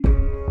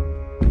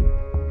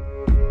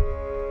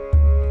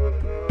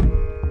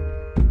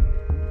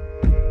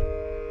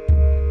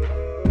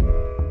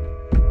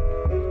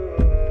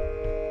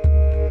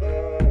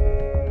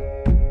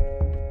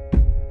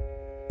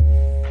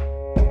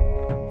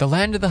The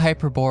land of the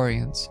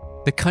Hyperboreans,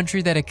 the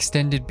country that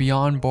extended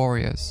beyond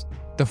Boreas,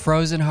 the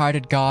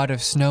frozen-hearted god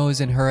of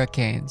snows and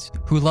hurricanes,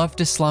 who loved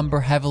to slumber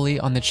heavily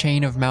on the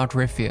chain of Mount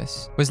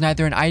Ripheus, was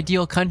neither an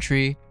ideal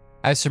country,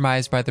 as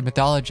surmised by the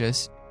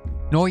mythologists,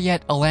 nor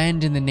yet a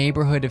land in the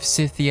neighborhood of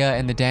Scythia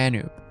and the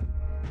Danube.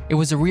 It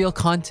was a real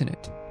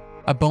continent,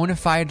 a bona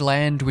fide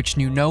land which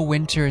knew no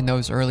winter in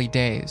those early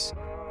days,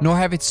 nor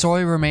have its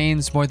sorry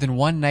remains more than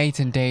one night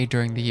and day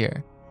during the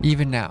year,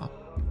 even now.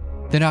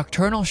 The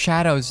nocturnal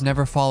shadows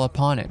never fall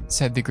upon it,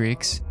 said the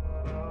Greeks,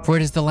 for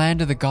it is the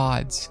land of the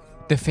gods,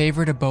 the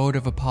favored abode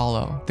of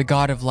Apollo, the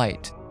god of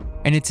light,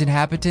 and its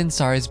inhabitants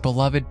are his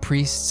beloved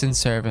priests and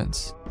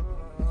servants.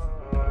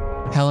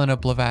 Helena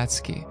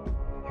Blavatsky.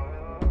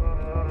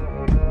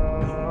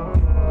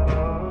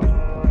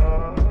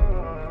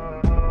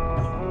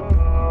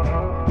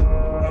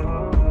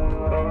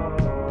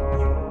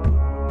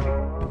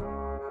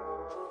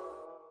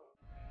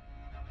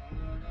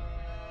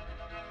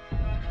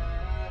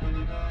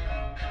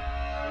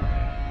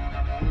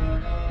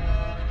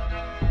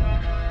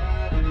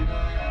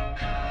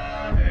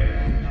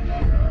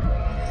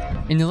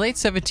 In the late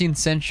 17th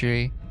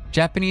century,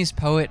 Japanese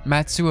poet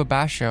Matsuo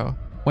Basho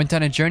went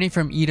on a journey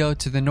from Edo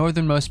to the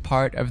northernmost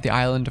part of the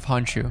island of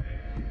Honshu.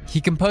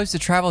 He composed a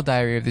travel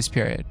diary of this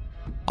period,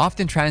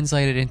 often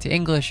translated into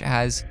English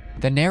as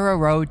The Narrow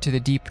Road to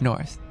the Deep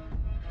North.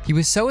 He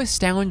was so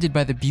astounded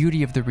by the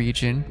beauty of the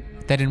region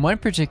that in one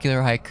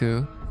particular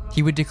haiku,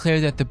 he would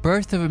declare that the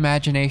birth of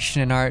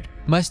imagination and art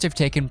must have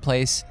taken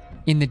place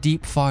in the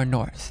deep far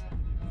north.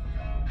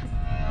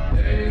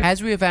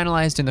 As we have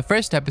analyzed in the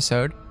first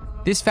episode,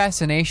 this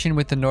fascination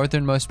with the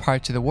northernmost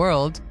parts of the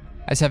world,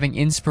 as having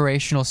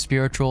inspirational,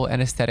 spiritual, and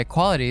aesthetic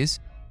qualities,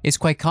 is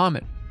quite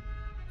common.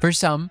 For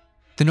some,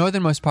 the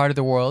northernmost part of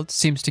the world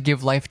seems to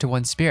give life to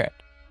one's spirit.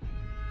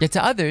 Yet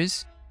to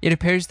others, it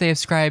appears they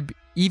ascribe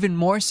even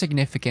more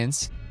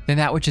significance than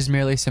that which is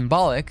merely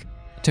symbolic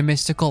to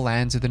mystical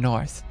lands of the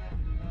north.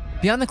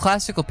 Beyond the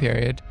classical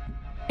period,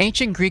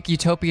 ancient Greek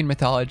utopian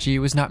mythology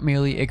was not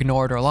merely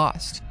ignored or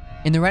lost.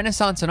 In the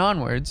Renaissance and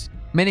onwards,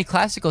 many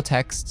classical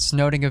texts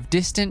noting of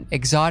distant,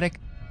 exotic,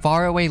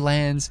 faraway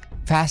lands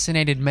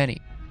fascinated many,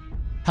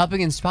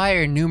 helping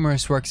inspire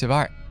numerous works of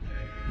art.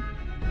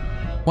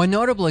 One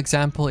notable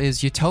example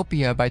is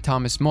Utopia by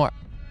Thomas More.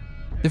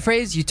 The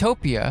phrase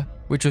utopia,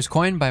 which was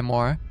coined by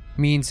More,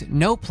 means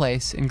no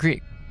place in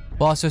Greek,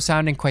 while also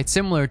sounding quite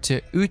similar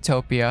to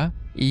utopia,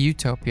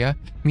 eutopia,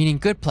 meaning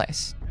good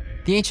place.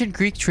 The ancient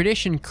Greek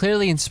tradition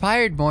clearly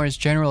inspired More's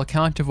general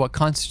account of what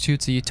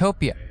constitutes a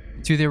utopia,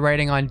 through their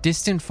writing on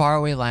distant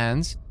faraway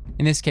lands,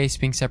 in this case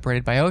being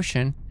separated by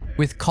ocean,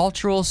 with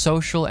cultural,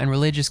 social, and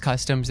religious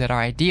customs that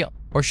are ideal,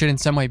 or should in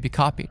some way be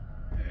copied.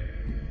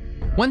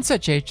 One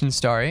such ancient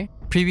story,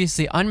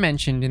 previously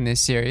unmentioned in this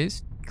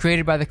series,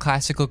 created by the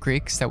classical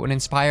Greeks that would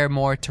inspire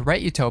More to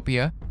write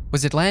Utopia,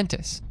 was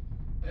Atlantis,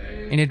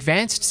 an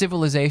advanced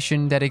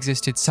civilization that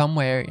existed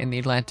somewhere in the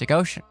Atlantic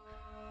Ocean.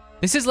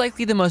 This is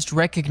likely the most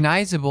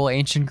recognizable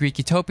ancient Greek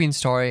utopian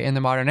story in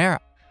the modern era.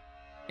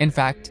 In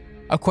fact,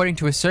 according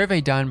to a survey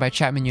done by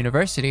Chapman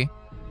University,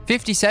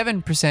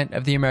 57%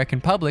 of the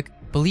American public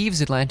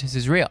believes Atlantis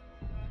is real.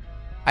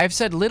 I have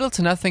said little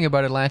to nothing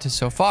about Atlantis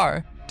so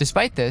far,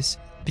 despite this,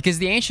 because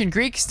the ancient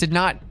Greeks did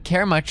not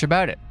care much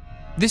about it.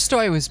 This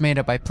story was made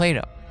up by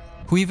Plato,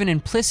 who even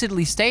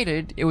implicitly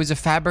stated it was a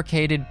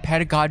fabricated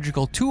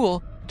pedagogical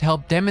tool to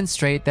help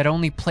demonstrate that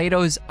only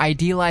Plato's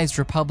idealized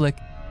republic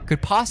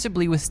could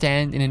possibly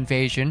withstand an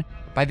invasion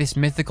by this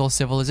mythical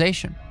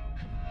civilization.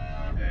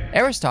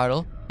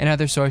 Aristotle and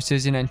other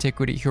sources in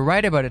antiquity who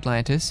write about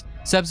Atlantis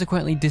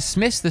subsequently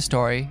dismiss the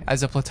story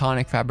as a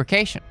Platonic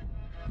fabrication.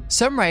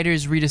 Some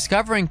writers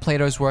rediscovering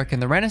Plato's work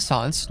in the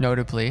Renaissance,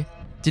 notably,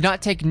 did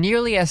not take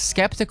nearly as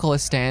skeptical a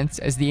stance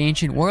as the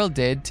ancient world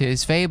did to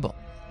his fable.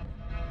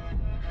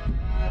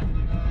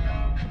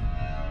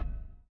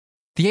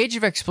 The age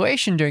of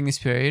exploration during this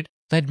period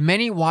led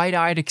many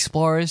wide-eyed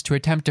explorers to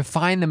attempt to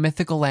find the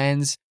mythical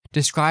lands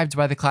described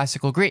by the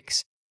classical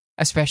Greeks,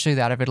 especially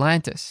that of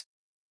Atlantis.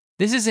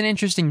 This is an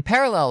interesting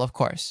parallel, of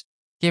course,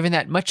 given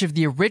that much of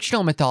the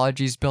original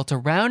mythologies built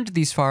around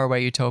these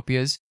faraway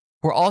utopias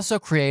were also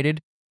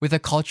created with a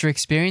culture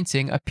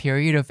experiencing a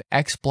period of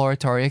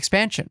exploratory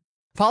expansion.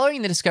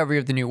 Following the discovery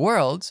of the New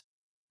World,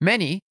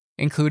 many,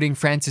 including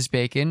Francis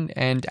Bacon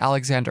and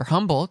Alexander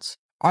Humboldt,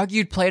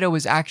 argued Plato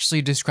was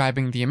actually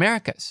describing the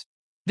Americas.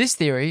 This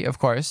theory, of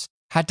course,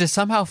 had to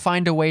somehow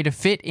find a way to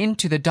fit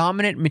into the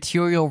dominant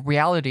material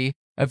reality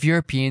of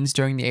Europeans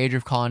during the age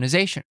of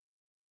colonization.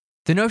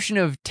 The notion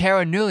of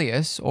terra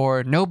nullius,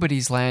 or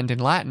nobody's land in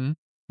Latin,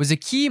 was a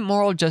key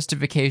moral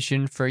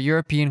justification for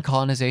European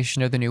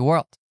colonization of the New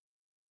World.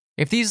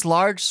 If these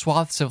large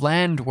swaths of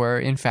land were,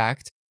 in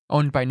fact,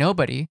 owned by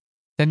nobody,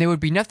 then there would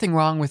be nothing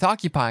wrong with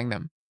occupying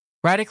them,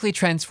 radically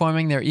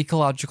transforming their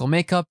ecological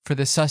makeup for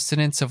the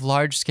sustenance of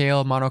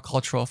large-scale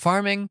monocultural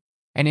farming,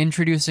 and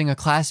introducing a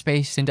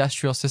class-based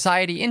industrial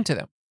society into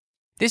them.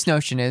 This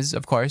notion is,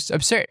 of course,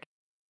 absurd.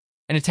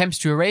 and attempts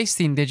to erase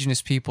the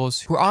indigenous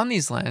peoples who are on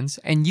these lands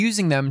and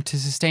using them to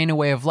sustain a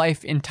way of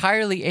life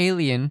entirely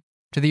alien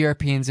to the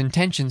Europeans'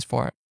 intentions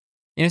for it.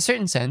 In a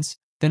certain sense,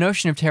 the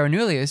notion of terra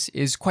nullius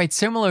is quite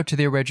similar to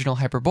the original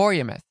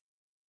Hyperborea myth.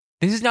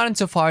 This is not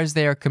insofar as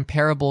they are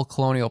comparable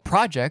colonial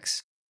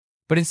projects,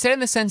 but instead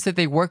in the sense that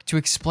they work to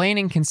explain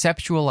and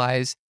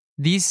conceptualize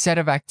these set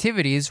of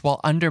activities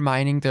while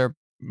undermining their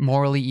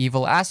morally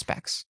evil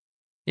aspects.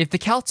 If the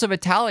Celts of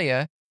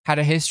Italia had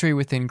a history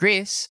within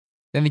Greece,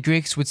 then the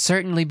Greeks would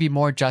certainly be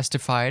more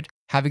justified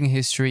having a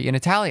history in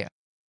Italia.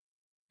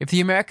 If the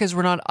Americas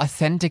were not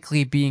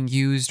authentically being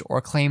used or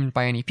claimed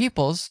by any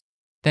peoples,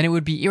 then it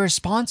would be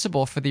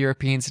irresponsible for the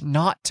Europeans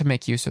not to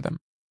make use of them.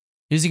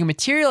 Using a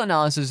material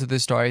analysis of the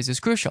stories is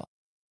crucial.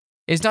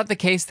 It's not the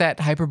case that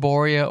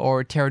Hyperborea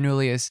or terra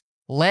nullius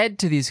led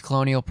to these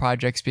colonial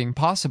projects being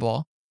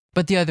possible,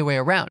 but the other way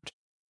around.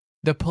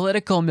 The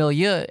political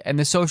milieu and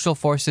the social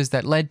forces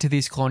that led to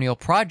these colonial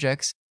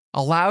projects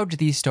allowed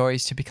these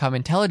stories to become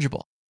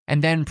intelligible,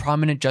 and then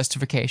prominent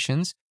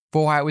justifications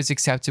for why it was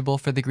acceptable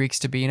for the Greeks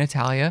to be in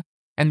Italia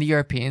and the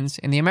Europeans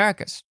in the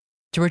Americas.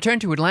 To return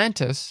to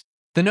Atlantis,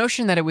 the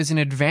notion that it was an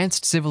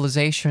advanced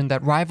civilization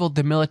that rivaled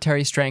the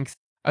military strength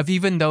of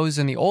even those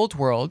in the Old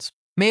World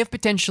may have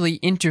potentially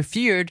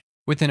interfered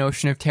with the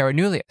notion of terra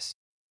nullius,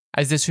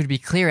 as this would be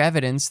clear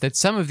evidence that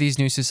some of these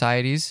new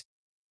societies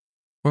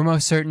were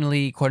most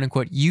certainly,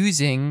 quote-unquote,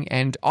 using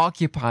and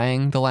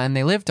occupying the land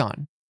they lived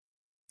on.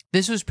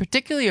 This was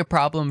particularly a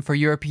problem for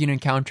European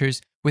encounters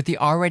with the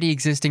already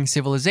existing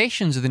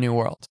civilizations of the New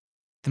World,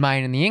 the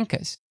Mayan and the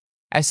Incas,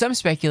 as some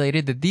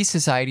speculated that these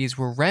societies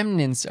were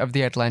remnants of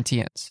the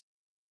Atlanteans.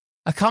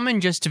 A common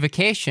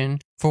justification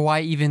for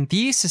why even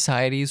these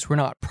societies were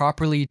not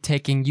properly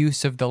taking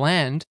use of the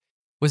land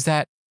was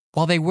that,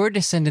 while they were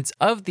descendants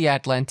of the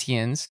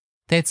Atlanteans,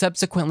 they had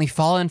subsequently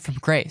fallen from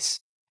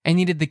grace and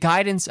needed the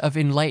guidance of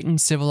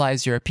enlightened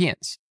civilized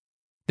Europeans.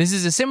 This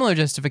is a similar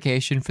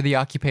justification for the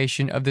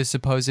occupation of the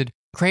supposed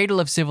cradle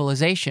of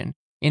civilization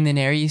in the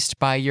Near East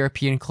by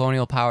European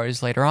colonial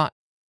powers later on.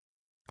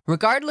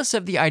 Regardless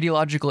of the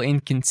ideological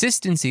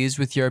inconsistencies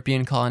with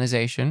European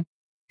colonization,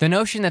 the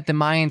notion that the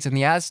Mayans and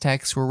the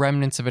Aztecs were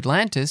remnants of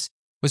Atlantis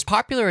was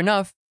popular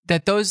enough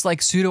that those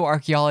like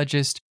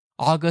pseudo-archaeologist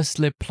Auguste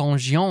Le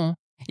Plongeon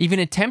even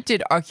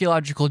attempted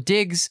archaeological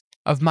digs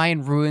of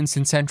Mayan ruins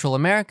in Central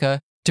America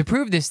to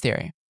prove this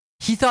theory.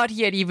 He thought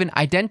he had even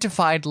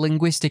identified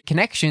linguistic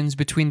connections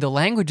between the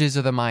languages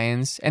of the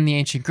Mayans and the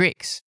ancient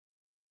Greeks.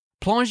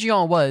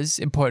 Plongeon was,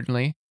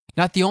 importantly,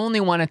 not the only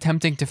one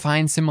attempting to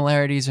find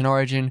similarities in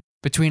origin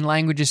between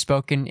languages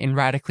spoken in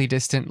radically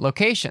distant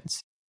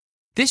locations.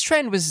 This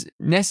trend was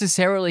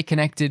necessarily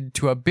connected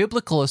to a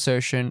biblical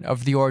assertion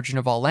of the origin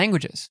of all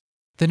languages.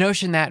 The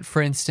notion that,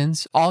 for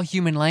instance, all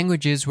human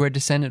languages were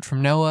descended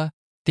from Noah,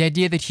 the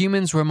idea that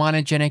humans were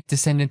monogenic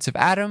descendants of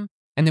Adam,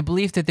 and the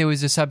belief that there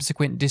was a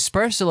subsequent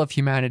dispersal of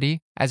humanity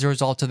as a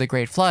result of the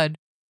Great Flood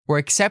were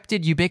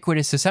accepted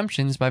ubiquitous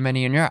assumptions by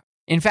many in Europe.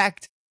 In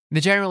fact,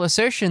 the general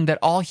assertion that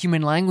all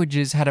human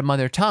languages had a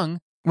mother tongue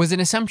was an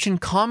assumption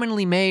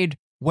commonly made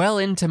well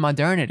into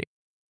modernity.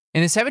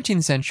 In the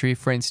 17th century,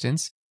 for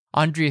instance,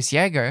 Andreas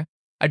Jäger,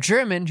 a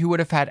German who would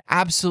have had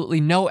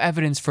absolutely no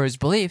evidence for his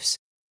beliefs,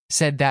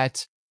 said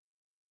that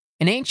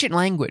an ancient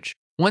language,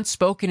 once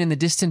spoken in the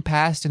distant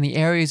past in the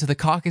areas of the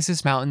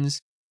Caucasus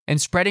Mountains and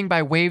spreading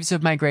by waves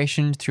of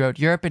migration throughout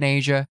Europe and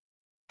Asia,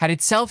 had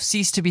itself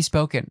ceased to be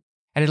spoken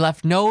and had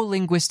left no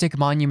linguistic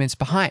monuments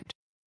behind,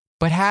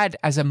 but had,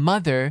 as a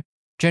mother,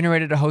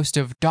 generated a host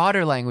of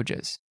daughter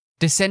languages.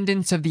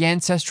 Descendants of the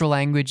ancestral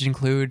language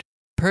include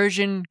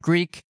Persian,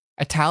 Greek,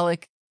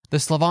 Italic, the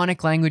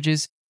Slavonic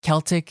languages,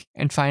 Celtic,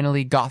 and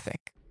finally Gothic.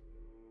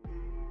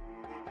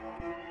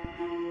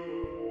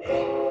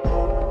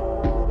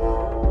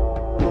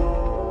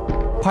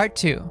 Part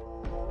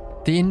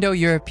 2. The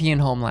Indo-European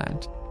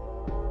Homeland.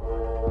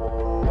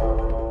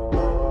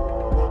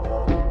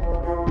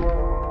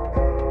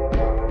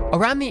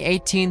 Around the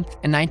 18th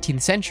and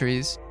 19th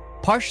centuries,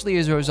 partially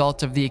as a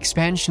result of the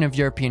expansion of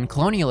European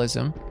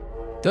colonialism,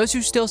 those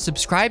who still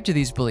subscribed to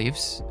these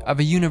beliefs, of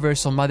a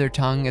universal mother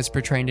tongue as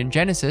portrayed in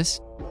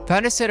Genesis,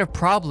 found a set of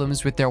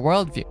problems with their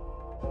worldview.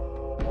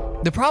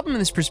 The problem in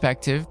this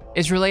perspective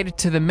is related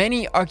to the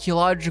many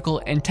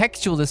archaeological and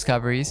textual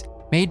discoveries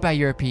made by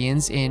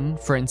Europeans in,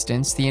 for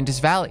instance, the Indus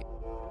Valley.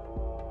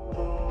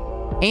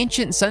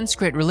 Ancient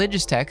Sanskrit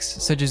religious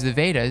texts, such as the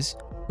Vedas,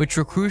 which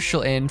were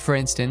crucial in, for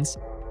instance,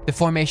 the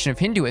formation of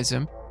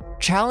Hinduism,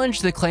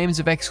 challenged the claims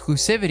of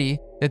exclusivity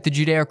that the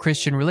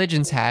Judeo-Christian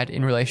religions had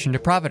in relation to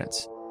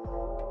providence.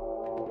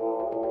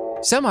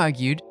 Some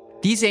argued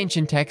these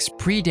ancient texts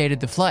predated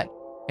the flood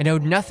and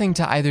owed nothing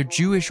to either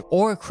Jewish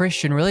or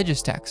Christian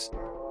religious texts.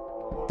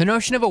 The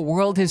notion of a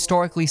world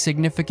historically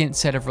significant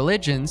set of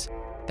religions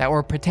that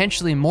were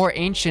potentially more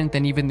ancient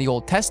than even the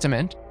Old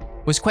Testament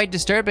was quite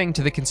disturbing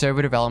to the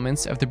conservative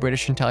elements of the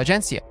British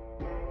intelligentsia.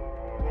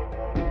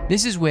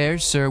 This is where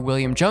Sir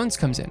William Jones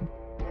comes in,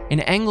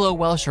 an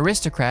Anglo-Welsh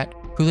aristocrat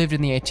who lived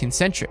in the 18th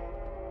century.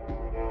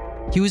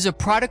 He was a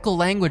prodigal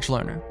language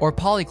learner, or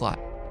polyglot,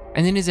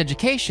 and in his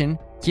education,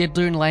 he had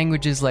learned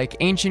languages like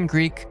Ancient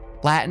Greek,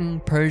 Latin,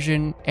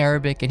 Persian,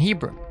 Arabic, and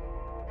Hebrew.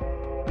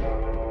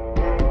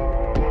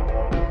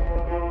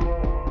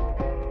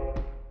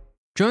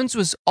 Jones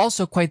was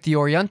also quite the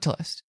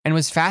Orientalist and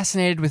was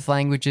fascinated with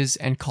languages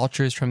and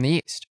cultures from the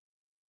East.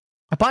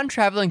 Upon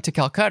traveling to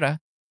Calcutta,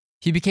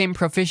 he became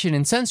proficient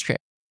in Sanskrit,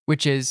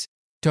 which is,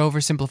 to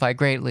oversimplify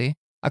greatly,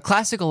 a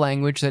classical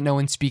language that no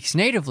one speaks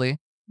natively,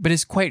 but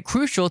is quite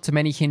crucial to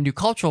many Hindu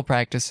cultural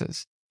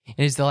practices.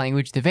 It is the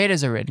language the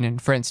Vedas are written in,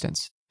 for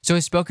instance, so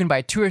is spoken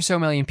by 2 or so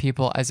million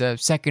people as a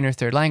second or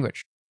third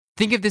language.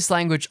 Think of this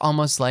language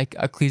almost like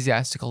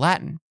ecclesiastical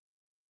Latin.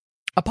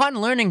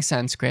 Upon learning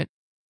Sanskrit,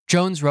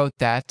 Jones wrote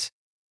that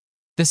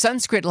the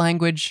Sanskrit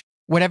language,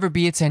 whatever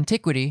be its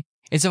antiquity,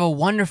 is of a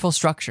wonderful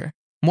structure,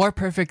 more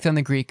perfect than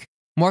the Greek,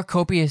 more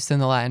copious than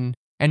the Latin,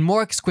 and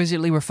more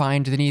exquisitely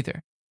refined than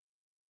either.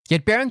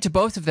 Yet bearing to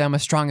both of them a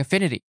strong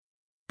affinity,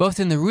 both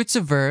in the roots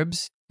of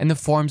verbs and the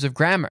forms of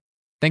grammar,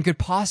 than could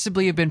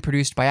possibly have been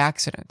produced by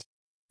accident.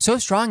 So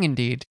strong,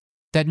 indeed,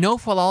 that no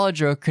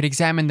philologer could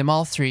examine them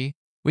all three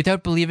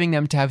without believing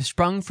them to have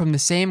sprung from the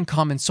same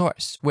common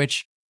source,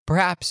 which,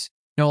 perhaps,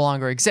 no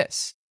longer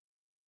exists.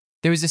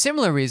 There was a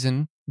similar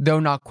reason,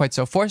 though not quite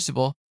so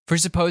forcible, for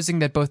supposing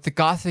that both the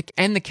Gothic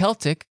and the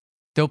Celtic,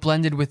 though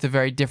blended with a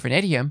very different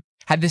idiom,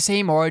 had the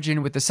same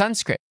origin with the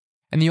Sanskrit,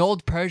 and the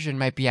Old Persian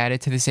might be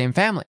added to the same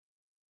family.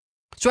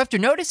 So after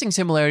noticing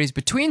similarities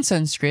between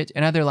Sanskrit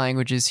and other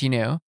languages he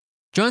knew,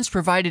 Jones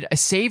provided a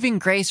saving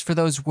grace for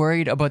those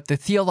worried about the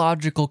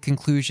theological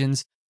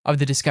conclusions of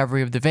the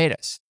discovery of the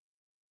Vedas.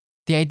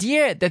 The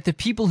idea that the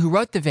people who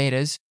wrote the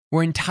Vedas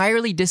were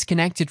entirely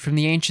disconnected from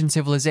the ancient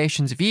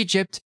civilizations of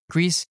Egypt,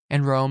 Greece,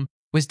 and Rome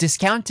was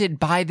discounted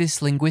by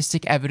this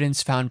linguistic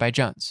evidence found by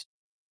Jones.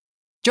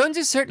 Jones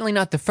is certainly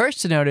not the first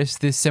to notice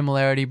this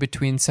similarity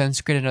between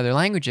Sanskrit and other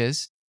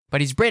languages,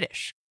 but he's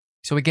British,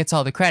 so he gets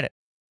all the credit.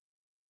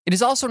 It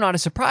is also not a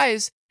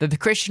surprise that the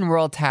Christian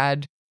world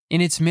had,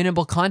 in its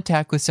minimal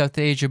contact with South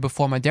Asia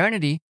before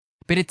modernity,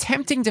 been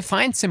attempting to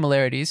find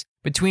similarities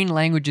between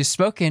languages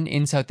spoken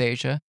in South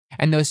Asia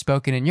and those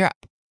spoken in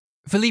Europe.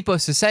 Filippo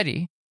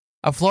Sassetti,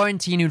 a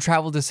Florentine who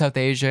traveled to South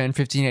Asia in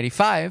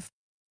 1585,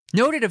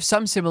 noted of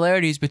some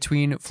similarities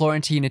between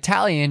Florentine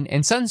Italian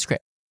and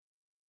Sanskrit.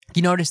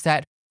 He noticed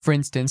that, for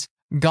instance,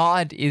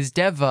 God is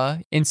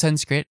Deva in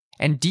Sanskrit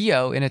and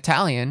Dio in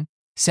Italian,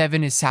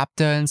 7 is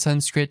Sapta in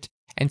Sanskrit,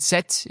 and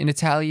Set in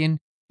Italian,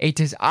 8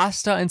 is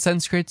Asta in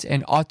Sanskrit,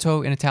 and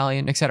Otto in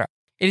Italian, etc.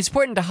 It is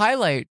important to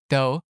highlight,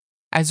 though,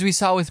 as we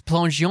saw with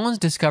Plongion's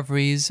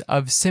discoveries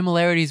of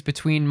similarities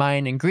between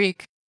Mayan and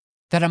Greek,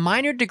 that a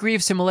minor degree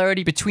of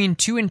similarity between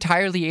 2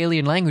 entirely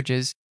alien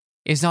languages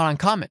is not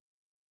uncommon.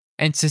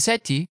 And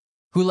Sassetti,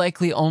 who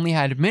likely only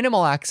had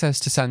minimal access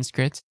to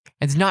Sanskrit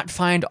and did not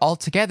find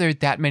altogether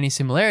that many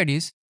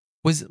similarities,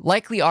 was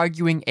likely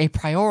arguing a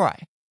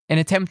priori and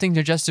attempting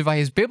to justify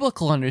his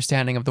biblical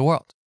understanding of the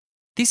world.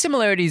 These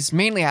similarities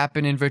mainly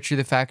happen in virtue of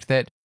the fact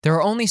that there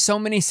are only so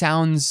many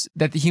sounds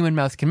that the human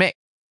mouth can make.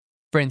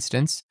 For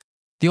instance,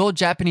 the old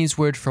Japanese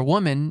word for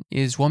woman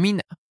is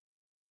wamina.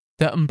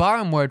 The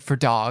Mbaram word for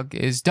dog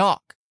is dog.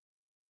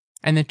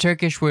 And the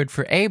Turkish word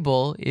for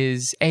able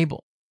is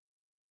able.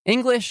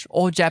 English,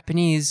 Old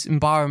Japanese,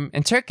 Mbaram,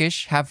 and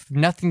Turkish have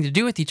nothing to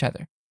do with each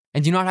other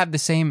and do not have the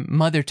same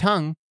mother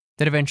tongue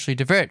that eventually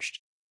diverged.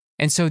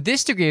 And so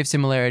this degree of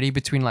similarity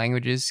between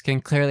languages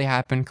can clearly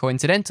happen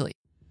coincidentally.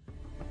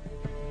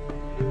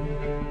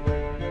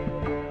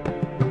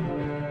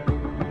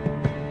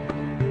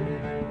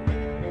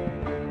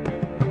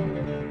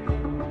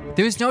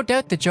 There is no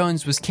doubt that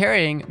Jones was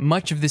carrying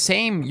much of the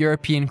same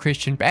European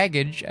Christian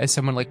baggage as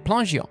someone like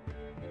Plongeon.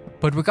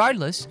 But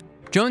regardless,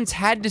 Jones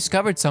had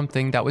discovered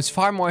something that was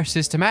far more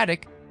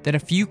systematic than a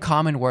few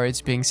common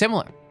words being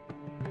similar.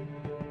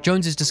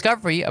 Jones's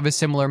discovery of a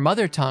similar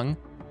mother tongue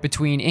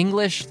between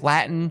English,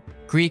 Latin,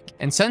 Greek,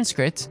 and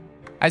Sanskrit,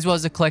 as well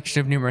as a collection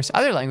of numerous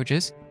other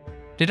languages,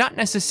 did not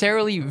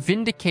necessarily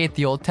vindicate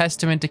the Old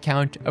Testament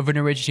account of an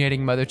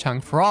originating mother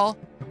tongue for all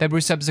that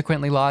were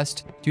subsequently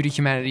lost due to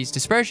humanity's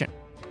dispersion.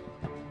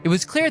 It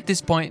was clear at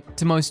this point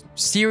to most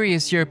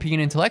serious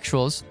European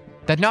intellectuals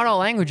that not all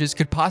languages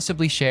could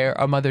possibly share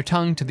a mother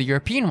tongue to the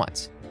European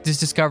ones. This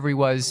discovery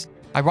was,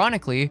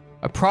 ironically,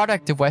 a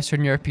product of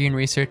Western European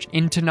research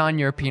into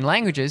non-European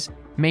languages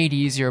made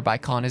easier by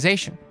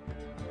colonization.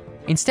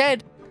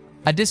 Instead,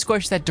 a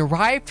discourse that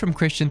derived from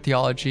Christian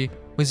theology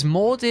was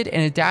molded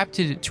and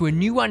adapted to a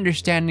new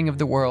understanding of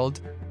the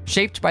world,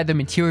 shaped by the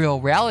material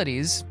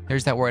realities,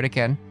 there's that word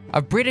again,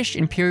 of British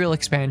imperial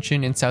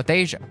expansion in South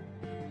Asia.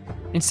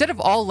 Instead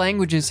of all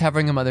languages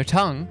having a mother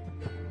tongue,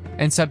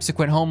 and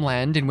subsequent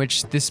homeland in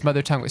which this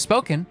mother tongue was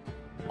spoken,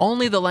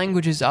 only the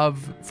languages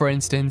of, for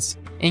instance,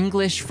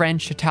 English,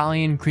 French,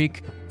 Italian,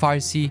 Greek,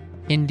 Farsi,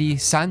 Hindi,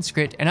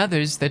 Sanskrit, and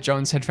others that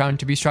Jones had found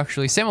to be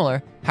structurally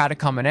similar had a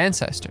common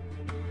ancestor.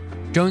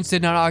 Jones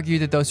did not argue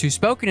that those who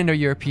spoke an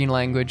Indo-European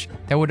language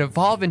that would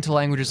evolve into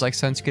languages like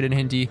Sanskrit and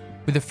Hindi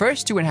were the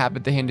first to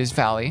inhabit the Indus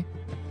Valley,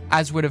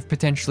 as would have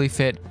potentially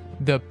fit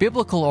the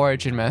biblical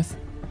origin myth.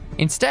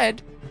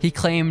 Instead, he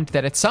claimed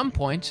that at some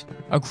point,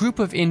 a group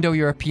of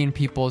Indo-European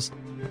peoples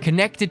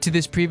connected to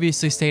this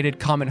previously stated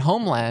common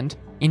homeland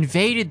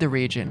invaded the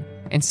region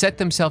and set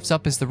themselves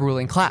up as the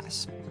ruling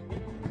class.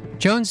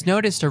 Jones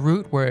noticed a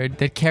root word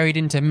that carried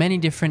into many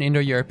different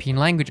Indo-European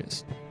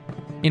languages.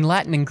 In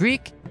Latin and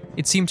Greek,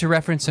 it seemed to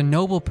reference a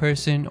noble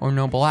person or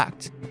noble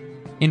act.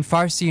 In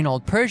Farsi and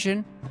Old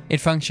Persian, it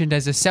functioned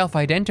as a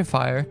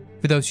self-identifier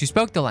for those who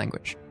spoke the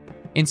language.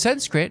 In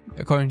Sanskrit,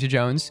 according to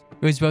Jones,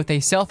 it was both a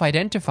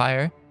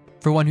self-identifier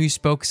for one who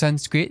spoke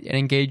Sanskrit and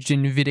engaged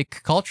in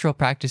Vedic cultural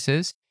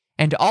practices,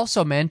 and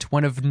also meant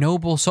one of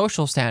noble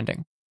social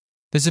standing.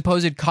 The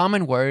supposed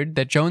common word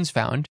that Jones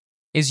found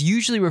is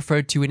usually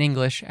referred to in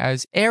English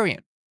as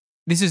Aryan.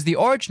 This is the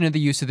origin of the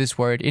use of this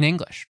word in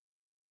English.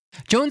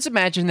 Jones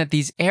imagined that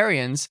these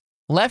Aryans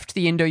left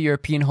the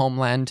Indo-European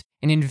homeland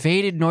and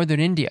invaded northern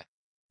India,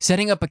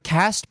 setting up a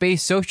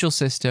caste-based social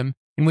system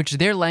in which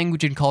their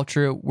language and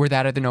culture were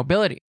that of the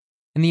nobility,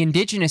 and the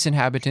indigenous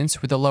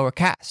inhabitants were the lower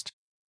caste.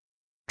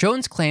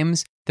 Jones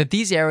claims that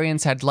these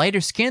Aryans had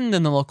lighter skin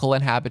than the local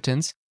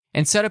inhabitants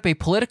and set up a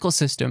political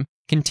system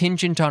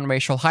contingent on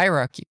racial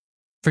hierarchy.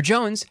 For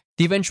Jones,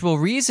 the eventual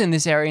reason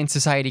this Aryan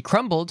society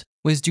crumbled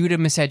was due to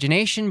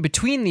miscegenation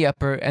between the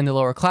upper and the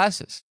lower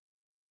classes.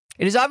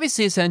 It is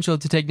obviously essential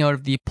to take note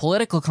of the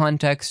political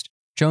context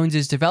Jones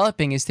is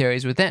developing his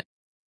theories within.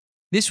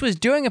 This was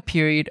during a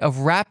period of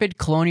rapid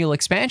colonial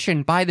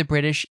expansion by the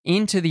British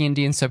into the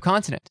Indian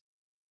subcontinent,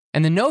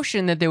 and the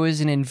notion that there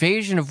was an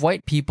invasion of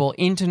white people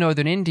into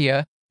northern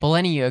India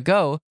millennia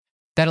ago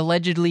that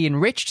allegedly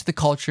enriched the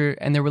culture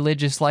and the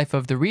religious life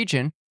of the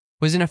region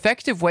was an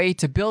effective way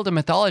to build a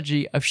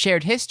mythology of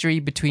shared history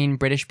between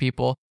British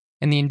people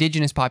and the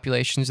indigenous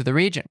populations of the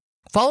region.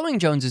 Following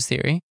Jones's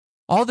theory,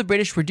 all the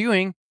British were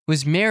doing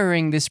was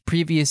mirroring this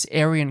previous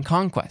Aryan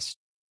conquest.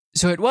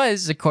 So it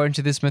was, according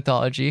to this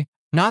mythology,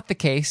 not the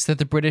case that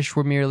the British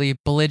were merely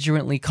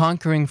belligerently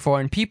conquering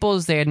foreign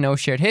peoples they had no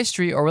shared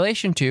history or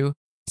relation to,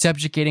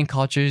 subjugating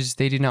cultures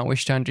they did not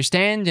wish to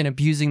understand and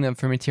abusing them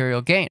for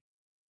material gain.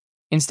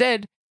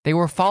 Instead, they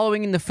were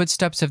following in the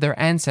footsteps of their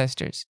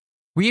ancestors,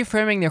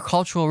 reaffirming their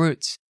cultural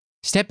roots,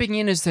 stepping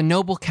in as the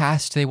noble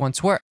caste they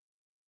once were.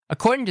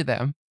 According to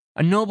them,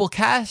 a noble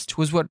caste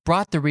was what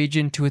brought the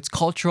region to its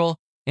cultural,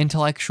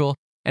 intellectual,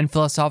 and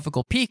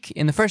philosophical peak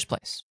in the first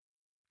place.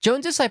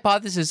 Jones's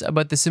hypothesis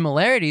about the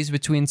similarities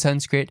between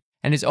Sanskrit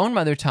and his own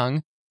mother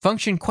tongue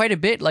functioned quite a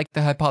bit like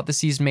the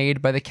hypotheses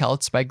made by the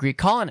Celts by Greek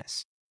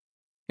colonists.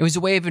 It was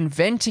a way of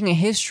inventing a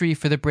history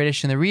for the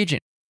British in the region,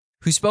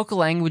 who spoke a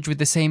language with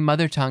the same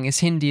mother tongue as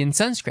Hindi and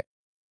Sanskrit.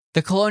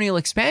 The colonial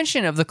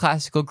expansion of the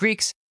classical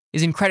Greeks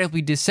is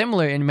incredibly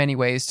dissimilar in many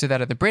ways to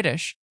that of the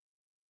British,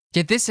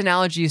 yet this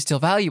analogy is still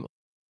valuable.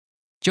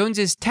 Jones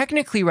is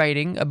technically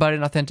writing about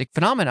an authentic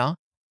phenomena,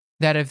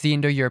 that of the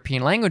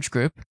Indo-European language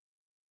group,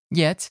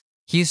 yet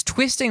he is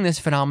twisting this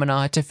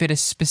phenomena to fit a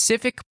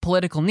specific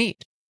political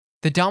need,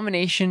 the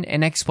domination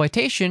and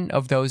exploitation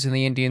of those in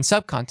the Indian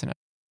subcontinent.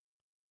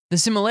 The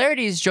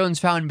similarities Jones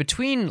found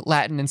between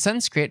Latin and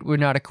Sanskrit were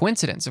not a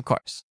coincidence, of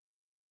course.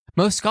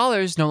 Most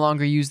scholars no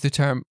longer use the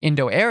term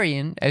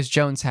Indo-Aryan, as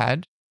Jones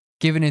had,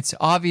 given its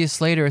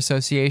obvious later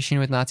association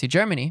with Nazi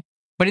Germany,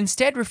 but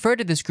instead refer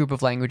to this group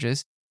of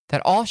languages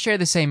that all share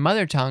the same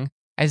mother tongue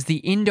as the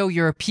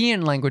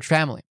Indo-European language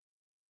family.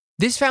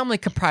 This family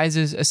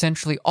comprises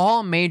essentially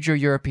all major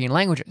European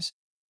languages,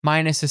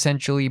 minus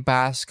essentially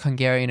Basque,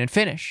 Hungarian, and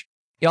Finnish.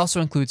 It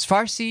also includes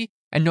Farsi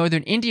and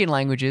Northern Indian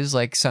languages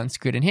like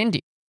Sanskrit and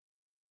Hindi.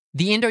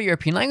 The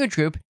Indo-European language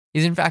group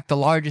is in fact the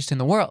largest in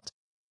the world,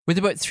 with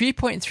about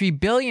 3.3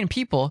 billion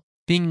people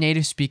being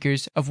native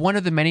speakers of one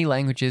of the many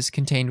languages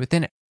contained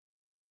within it.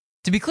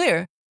 To be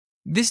clear,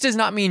 this does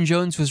not mean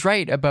Jones was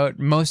right about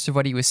most of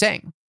what he was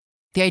saying.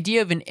 The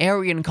idea of an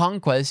Aryan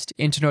conquest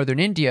into northern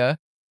India,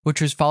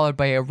 which was followed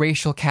by a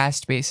racial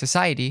caste-based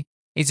society,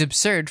 is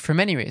absurd for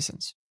many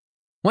reasons.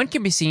 One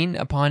can be seen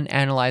upon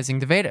analyzing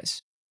the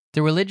Vedas,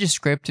 the religious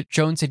script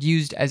Jones had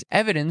used as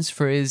evidence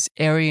for his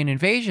Aryan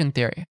invasion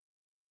theory.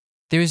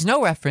 There is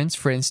no reference,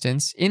 for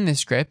instance, in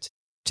this script,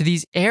 to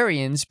these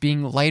Aryans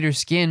being lighter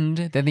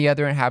skinned than the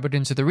other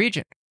inhabitants of the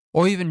region,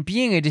 or even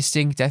being a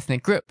distinct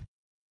ethnic group.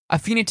 A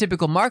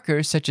phenotypical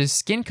marker such as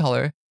skin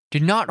color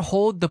did not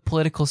hold the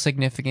political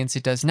significance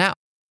it does now,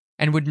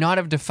 and would not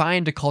have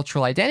defined a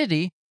cultural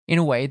identity in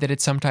a way that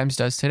it sometimes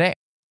does today.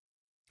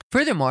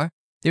 Furthermore,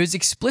 there is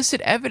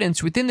explicit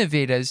evidence within the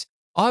Vedas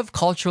of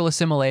cultural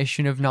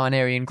assimilation of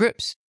non-Aryan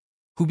groups,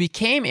 who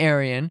became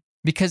Aryan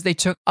because they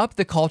took up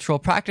the cultural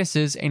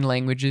practices and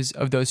languages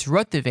of those who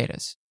wrote the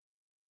Vedas.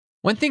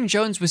 One thing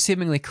Jones was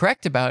seemingly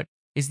correct about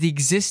is the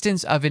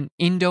existence of an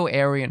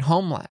Indo-Aryan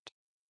homeland.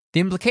 The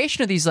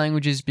implication of these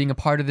languages being a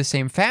part of the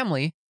same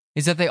family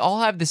is that they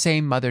all have the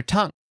same mother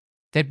tongue,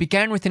 that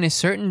began within a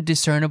certain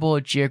discernible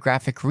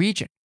geographic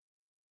region.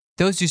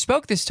 Those who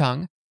spoke this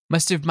tongue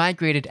must have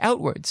migrated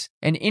outwards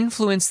and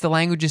influenced the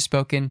languages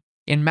spoken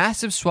in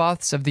massive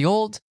swaths of the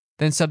old,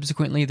 then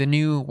subsequently the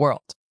new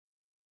world.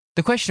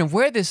 The question of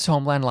where this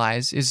homeland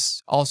lies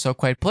is also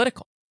quite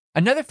political.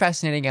 Another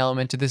fascinating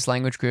element of this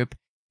language group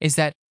is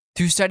that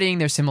Through studying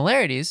their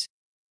similarities,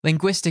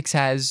 linguistics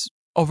has,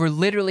 over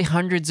literally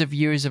hundreds of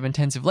years of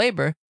intensive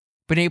labor,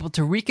 been able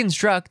to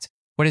reconstruct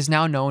what is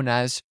now known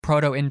as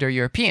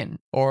Proto-Indo-European,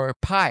 or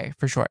PIE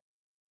for short.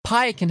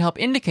 PIE can help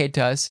indicate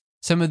to us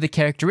some of the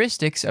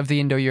characteristics of the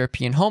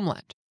Indo-European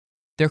homeland,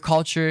 their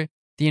culture,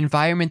 the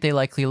environment they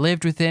likely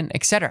lived within,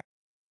 etc.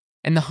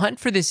 And the hunt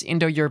for this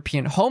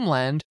Indo-European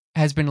homeland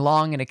has been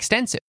long and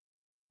extensive,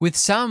 with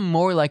some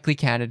more likely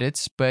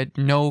candidates, but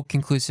no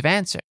conclusive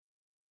answer.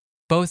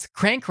 Both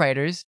crank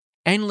writers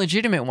and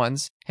legitimate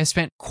ones have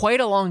spent quite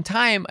a long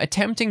time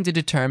attempting to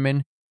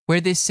determine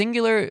where this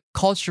singular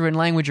culture and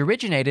language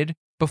originated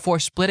before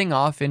splitting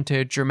off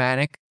into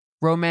Germanic,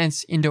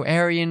 Romance,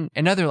 Indo-Aryan,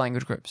 and other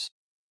language groups.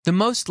 The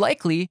most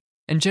likely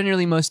and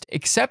generally most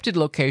accepted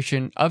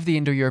location of the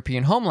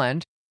Indo-European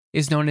homeland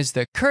is known as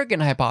the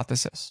Kurgan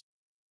hypothesis.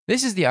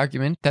 This is the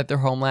argument that their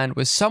homeland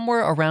was somewhere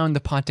around the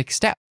Pontic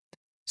steppe,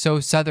 so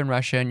southern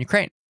Russia and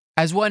Ukraine.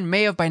 As one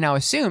may have by now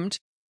assumed,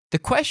 the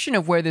question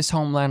of where this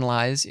homeland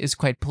lies is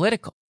quite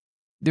political.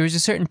 There is a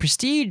certain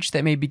prestige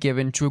that may be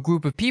given to a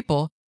group of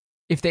people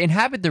if they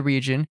inhabit the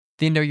region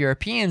the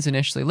Indo-Europeans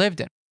initially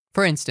lived in.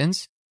 For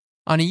instance,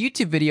 on a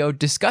YouTube video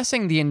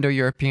discussing the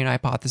Indo-European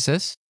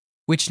hypothesis,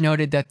 which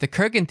noted that the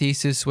Kurgan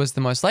thesis was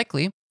the most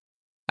likely,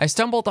 I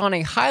stumbled on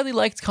a highly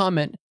liked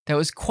comment that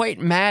was quite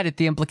mad at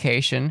the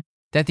implication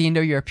that the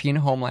Indo-European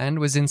homeland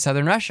was in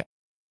southern Russia.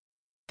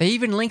 They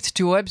even linked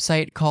to a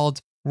website called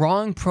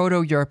Wrong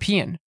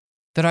Proto-European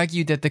that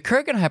argued that the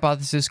Kurgan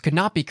hypothesis could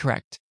not be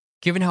correct,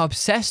 given how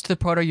obsessed the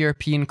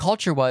Proto-European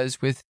culture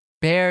was with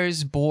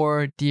bears,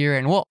 boar, deer,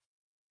 and wolf,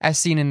 as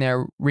seen in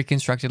their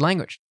reconstructed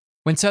language,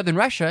 when southern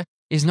Russia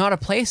is not a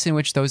place in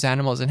which those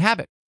animals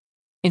inhabit.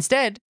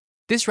 Instead,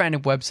 this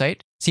random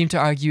website seemed to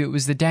argue it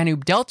was the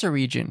Danube Delta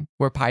region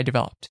where PIE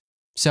developed,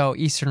 so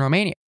eastern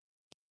Romania.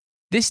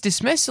 This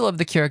dismissal of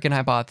the Kurgan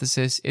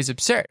hypothesis is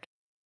absurd,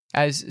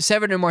 as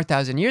 7 or more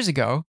thousand years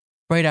ago,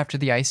 right after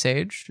the Ice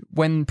Age,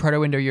 when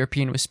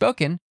Proto-Indo-European was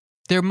spoken,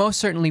 there most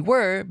certainly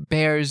were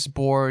bears,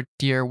 boar,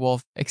 deer,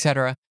 wolf,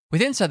 etc.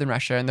 within southern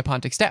Russia and the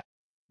Pontic steppe.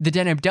 The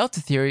Danube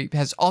Delta theory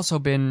has also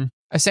been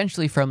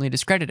essentially firmly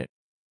discredited.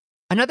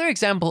 Another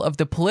example of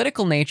the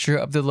political nature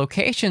of the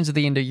locations of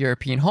the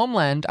Indo-European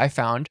homeland I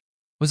found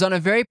was on a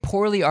very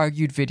poorly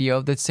argued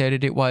video that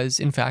stated it was,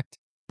 in fact,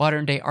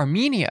 modern-day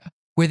Armenia,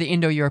 where the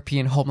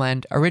Indo-European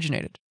homeland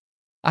originated.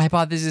 A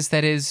hypothesis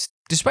that is,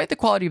 despite the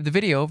quality of the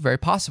video, very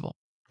possible.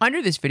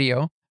 Under this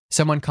video,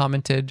 someone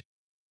commented,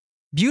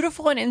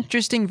 "Beautiful and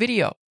interesting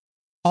video.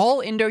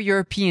 All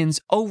Indo-Europeans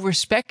owe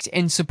respect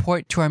and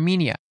support to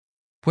Armenia,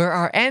 where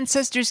our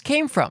ancestors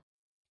came from.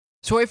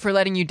 Sorry for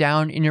letting you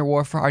down in your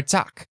war for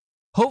Artsakh.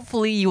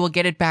 Hopefully you will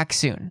get it back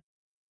soon."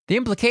 The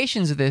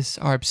implications of this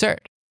are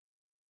absurd,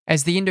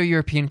 as the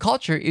Indo-European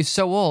culture is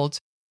so old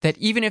that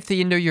even if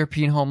the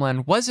Indo-European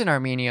homeland was in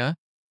Armenia,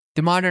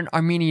 the modern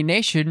Armenian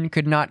nation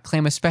could not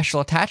claim a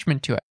special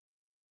attachment to it.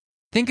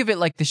 Think of it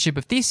like the ship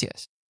of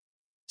Theseus.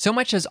 So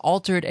much has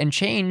altered and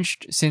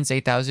changed since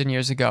 8,000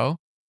 years ago,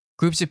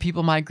 groups of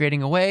people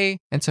migrating away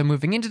and some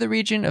moving into the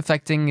region,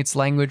 affecting its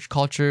language,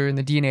 culture, and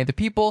the DNA of the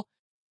people,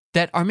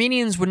 that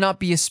Armenians would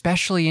not be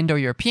especially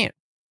Indo-European.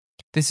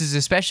 This is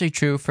especially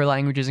true for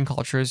languages and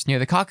cultures near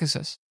the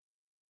Caucasus.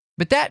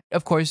 But that,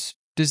 of course,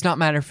 does not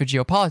matter for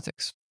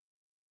geopolitics.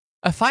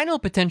 A final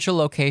potential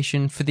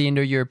location for the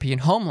Indo-European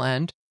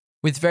homeland,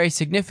 with very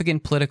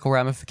significant political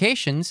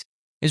ramifications,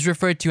 is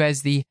referred to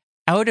as the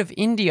out of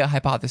India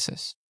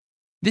hypothesis.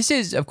 This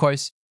is, of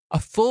course, a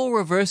full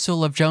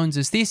reversal of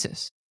Jones's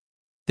thesis.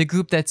 The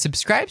group that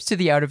subscribes to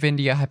the out of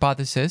India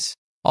hypothesis,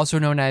 also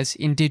known as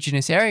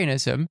indigenous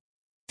Aryanism,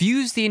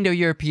 views the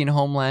Indo-European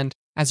homeland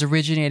as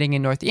originating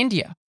in North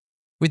India,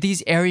 with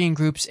these Aryan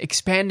groups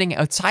expanding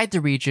outside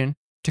the region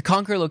to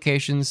conquer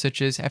locations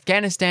such as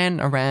Afghanistan,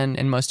 Iran,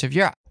 and most of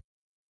Europe.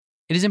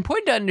 It is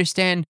important to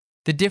understand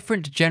the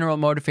different general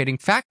motivating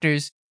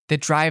factors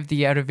that drive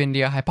the out of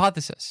India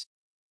hypothesis.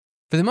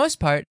 For the most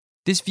part,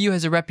 this view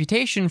has a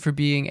reputation for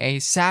being a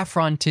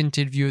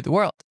saffron-tinted view of the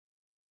world,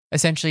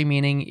 essentially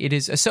meaning it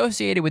is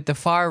associated with the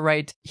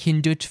far-right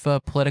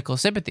Hindutva political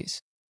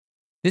sympathies.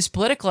 This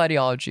political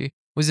ideology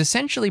was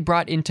essentially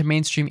brought into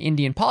mainstream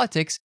Indian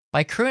politics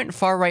by current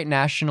far-right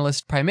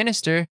nationalist Prime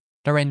Minister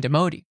Narendra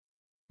Modi.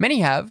 Many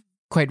have,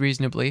 quite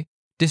reasonably,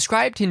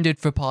 described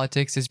Hindutva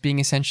politics as being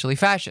essentially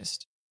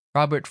fascist.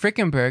 Robert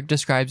Frickenberg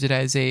describes it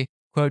as a,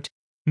 quote,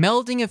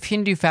 melding of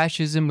Hindu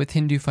fascism with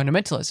Hindu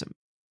fundamentalism.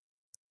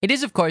 It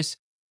is, of course,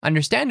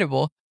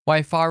 understandable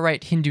why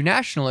far-right Hindu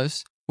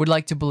nationalists would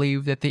like to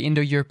believe that the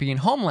Indo-European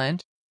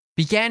homeland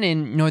began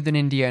in northern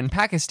India and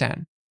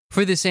Pakistan.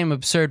 For the same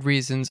absurd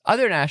reasons,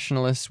 other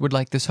nationalists would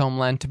like this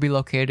homeland to be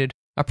located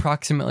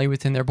approximately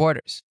within their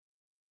borders.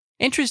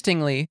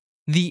 Interestingly,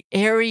 the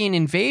Aryan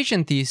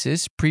invasion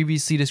thesis,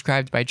 previously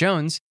described by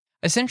Jones,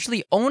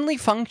 essentially only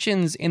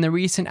functions in the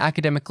recent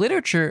academic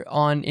literature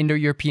on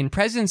Indo-European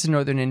presence in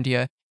northern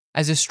India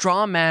as a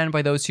straw man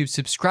by those who've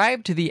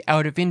subscribed to the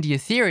out of India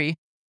theory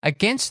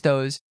against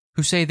those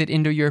who say that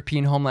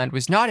Indo-European homeland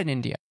was not in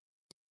India.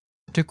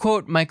 To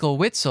quote Michael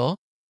Witzel,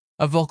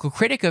 a vocal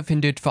critic of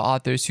Hindutva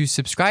authors who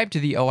subscribe to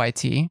the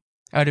OIT,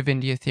 out of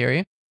India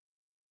theory,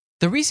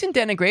 the recent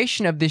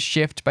denigration of this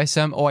shift by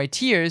some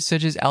OITers,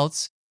 such as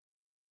Eltz,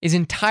 is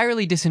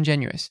entirely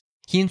disingenuous.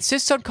 He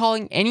insists on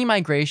calling any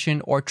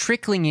migration or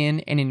trickling in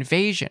an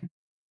invasion.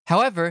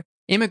 However,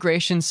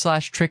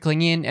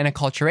 immigration/trickling in and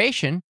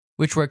acculturation,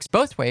 which works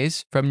both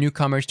ways, from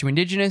newcomers to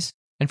indigenous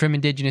and from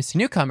indigenous to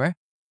newcomer,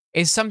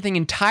 is something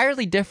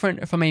entirely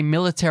different from a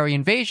military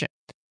invasion,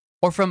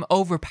 or from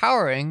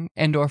overpowering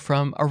and or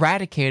from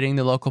eradicating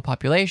the local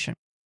population.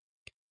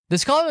 The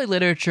scholarly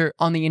literature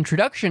on the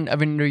introduction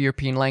of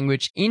Indo-European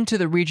language into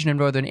the region of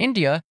northern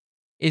India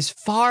is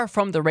far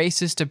from the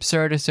racist,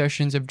 absurd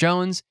assertions of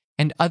Jones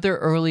and other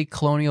early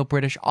colonial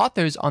British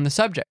authors on the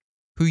subject,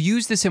 who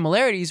use the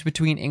similarities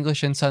between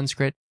English and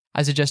Sanskrit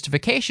as a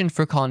justification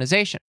for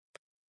colonization.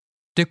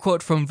 To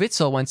quote from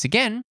Witzel once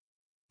again,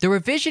 the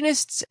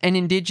revisionists and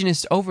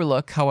indigenists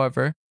overlook,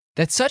 however,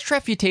 that such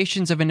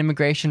refutations of an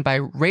immigration by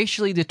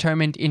racially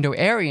determined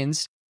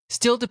Indo-Aryans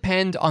still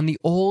depend on the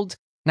old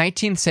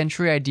 19th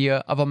century idea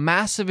of a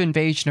massive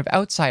invasion of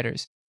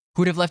outsiders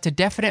who would have left a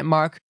definite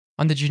mark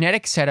on the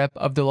genetic setup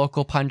of the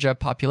local Punjab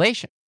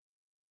population.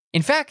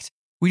 In fact,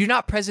 we do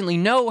not presently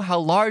know how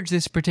large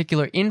this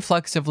particular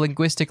influx of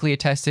linguistically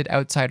attested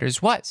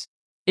outsiders was.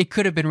 It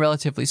could have been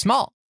relatively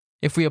small,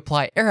 if we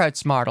apply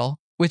Earhart's model,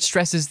 which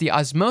stresses the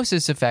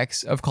osmosis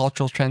effects of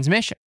cultural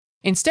transmission.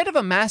 Instead of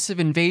a massive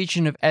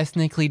invasion of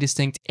ethnically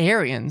distinct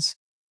Aryans,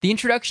 the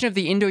introduction of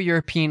the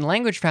Indo-European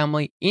language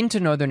family into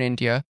northern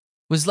India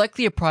was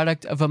likely a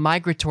product of a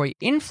migratory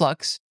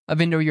influx of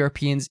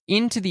Indo-Europeans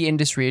into the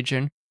Indus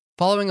region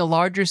following a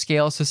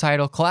larger-scale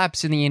societal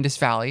collapse in the Indus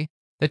Valley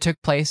that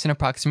took place in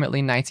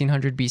approximately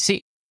 1900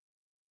 BC.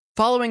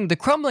 Following the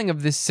crumbling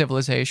of this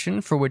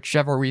civilization, for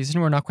whichever reason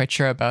we're not quite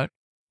sure about,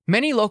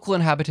 many local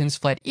inhabitants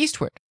fled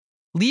eastward,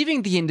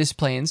 leaving the Indus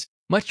plains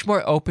much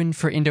more open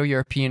for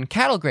Indo-European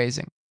cattle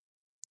grazing.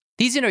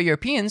 These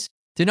Indo-Europeans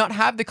did not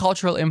have the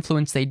cultural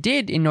influence they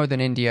did in northern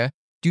India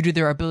due to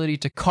their ability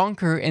to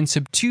conquer and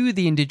subdue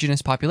the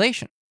indigenous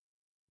population.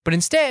 But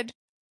instead,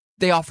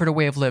 they offered a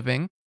way of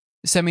living,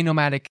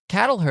 semi-nomadic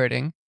cattle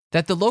herding,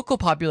 that the local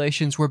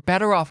populations were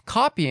better off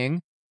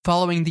copying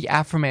following the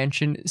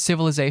aforementioned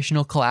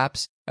civilizational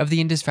collapse of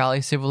the Indus Valley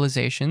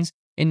civilizations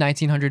in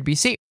 1900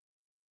 BC.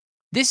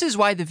 This is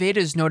why the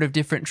Vedas note of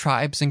different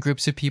tribes and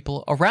groups of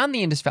people around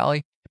the Indus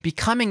Valley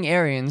becoming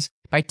Aryans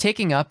by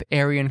taking up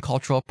Aryan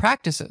cultural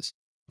practices.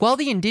 While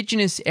the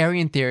indigenous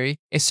Aryan theory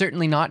is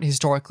certainly not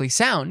historically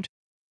sound,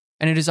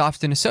 and it is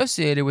often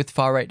associated with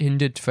far-right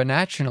Hindutva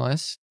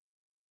nationalists,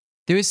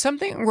 there is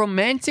something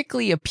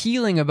romantically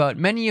appealing about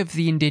many of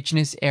the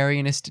indigenous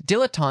Aryanist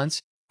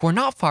dilettantes who are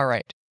not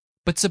far-right,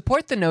 but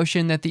support the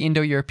notion that the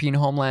Indo-European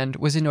homeland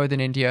was in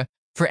northern India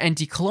for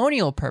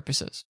anti-colonial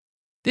purposes.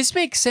 This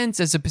makes sense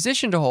as a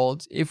position to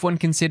hold if one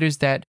considers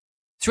that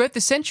throughout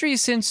the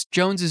centuries since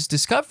Jones's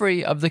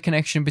discovery of the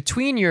connection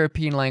between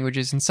European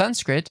languages and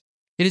Sanskrit,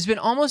 it has been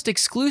almost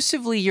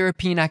exclusively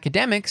European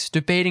academics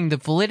debating the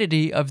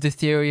validity of the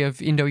theory of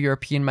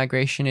Indo-European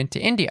migration into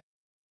India.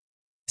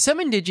 Some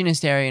indigenous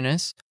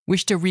Aryanists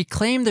wish to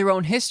reclaim their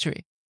own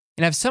history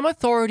and have some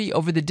authority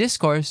over the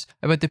discourse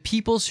about the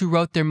peoples who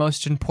wrote their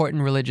most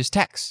important religious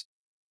texts.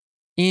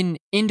 In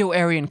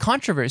Indo-Aryan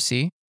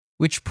Controversy,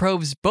 which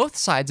probes both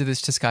sides of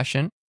this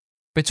discussion,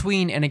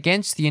 between and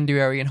against the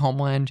Indo-Aryan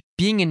homeland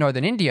being in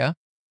northern India,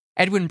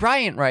 Edwin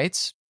Bryant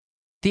writes,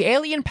 "The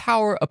alien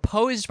power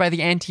opposed by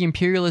the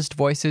anti-imperialist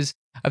voices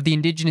of the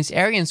indigenous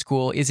Aryan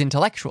school is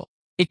intellectual.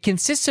 It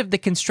consists of the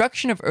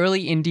construction of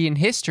early Indian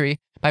history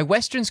by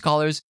Western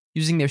scholars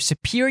using their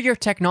superior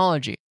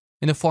technology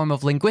in the form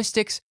of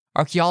linguistics,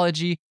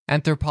 archaeology,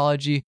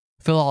 anthropology,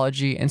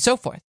 philology, and so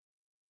forth.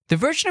 The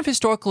version of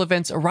historical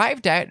events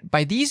arrived at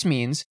by these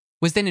means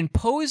was then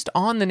imposed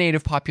on the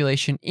native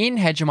population in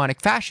hegemonic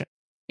fashion.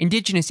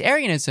 Indigenous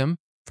Aryanism,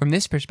 from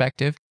this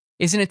perspective,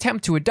 is an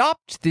attempt to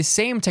adopt this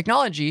same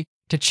technology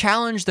to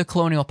challenge the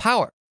colonial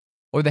power,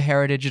 or the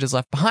heritage it has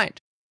left behind,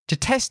 to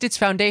test its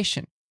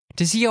foundation,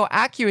 to see how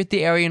accurate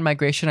the Aryan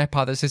migration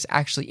hypothesis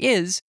actually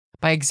is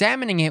by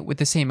examining it with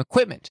the same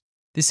equipment,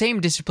 the same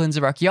disciplines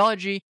of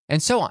archaeology,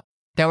 and so on,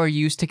 that were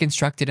used to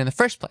construct it in the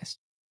first place."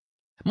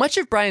 Much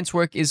of Bryant's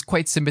work is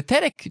quite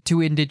sympathetic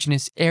to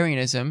indigenous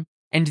Aryanism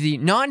and the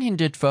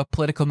non-Hindutva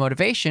political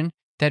motivation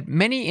that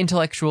many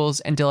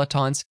intellectuals and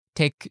dilettantes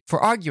take for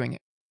arguing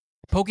it,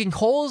 poking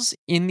holes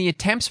in the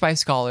attempts by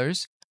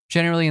scholars,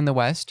 generally in the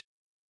West,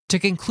 to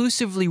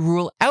conclusively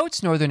rule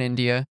out northern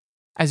India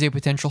as a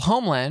potential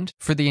homeland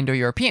for the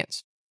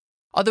Indo-Europeans.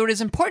 Although it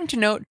is important to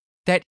note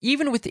that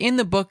even within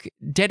the book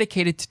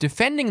dedicated to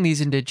defending these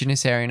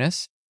indigenous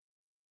Aryanists,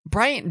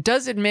 Bryant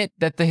does admit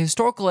that the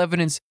historical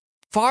evidence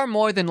far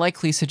more than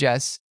likely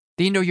suggests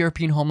the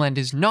Indo-European homeland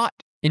is not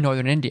in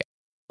northern India,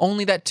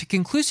 only that to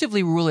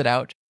conclusively rule it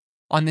out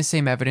on the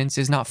same evidence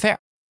is not fair.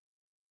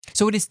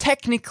 So it is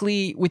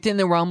technically within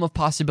the realm of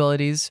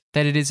possibilities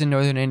that it is in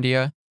northern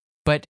India,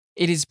 but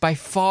it is by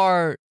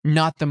far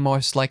not the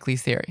most likely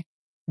theory.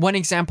 One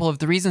example of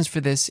the reasons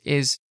for this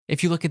is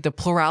if you look at the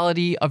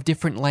plurality of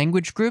different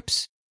language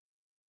groups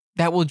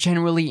that will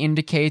generally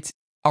indicate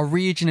a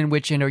region in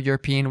which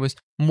Indo-European was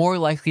more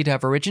likely to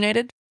have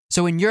originated.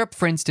 So in Europe,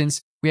 for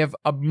instance, we have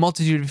a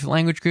multitude of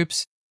language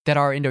groups that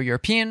are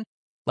Indo-European,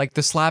 like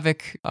the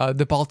Slavic,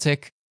 the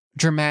Baltic,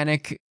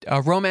 Germanic,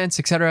 Romance,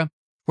 etc.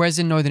 Whereas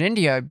in northern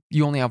India,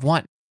 you only have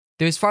one.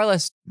 There's far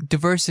less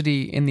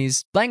diversity in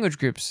these language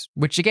groups,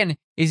 which again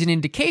is an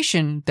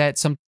indication that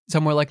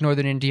somewhere like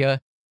northern India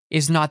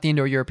is not the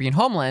Indo-European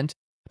homeland,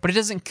 but it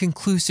doesn't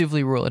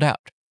conclusively rule it out.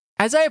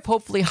 As I have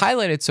hopefully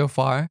highlighted so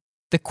far,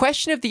 the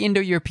question of the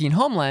Indo-European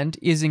homeland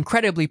is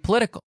incredibly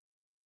political,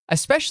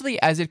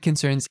 especially as it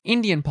concerns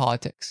Indian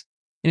politics,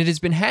 and it has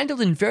been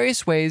handled in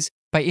various ways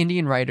by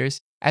Indian writers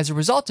as a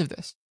result of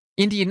this.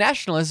 Indian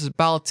nationalist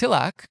Bal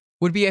Tilak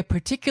would be a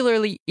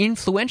particularly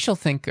influential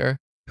thinker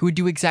who would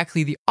do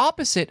exactly the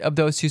opposite of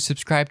those who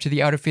subscribe to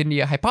the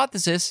out-of-India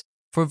hypothesis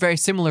for very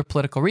similar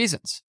political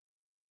reasons.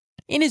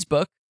 In his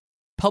book,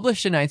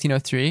 published in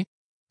 1903,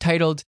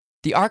 titled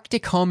The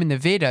Arctic Home in the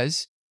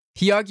Vedas,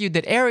 he argued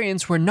that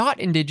Aryans were not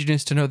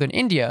indigenous to northern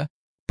India,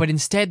 but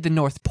instead the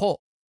North Pole.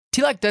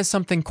 Tilak does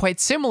something quite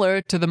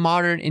similar to the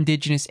modern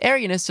indigenous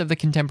Aryanists of the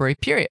contemporary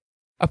period,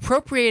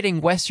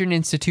 appropriating Western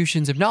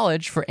institutions of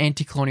knowledge for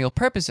anti-colonial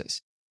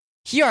purposes.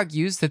 He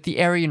argues that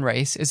the Aryan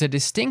race is a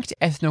distinct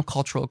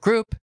ethnocultural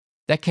group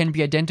that can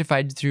be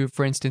identified through,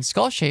 for instance,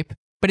 skull shape,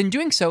 but in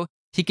doing so,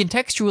 he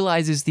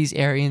contextualizes these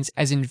Aryans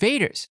as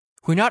invaders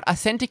who are not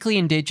authentically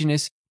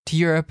indigenous to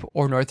Europe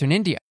or northern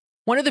India.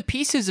 One of the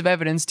pieces of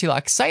evidence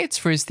Tilak cites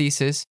for his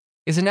thesis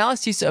is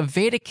analysis of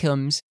Vedic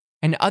hymns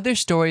and other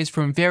stories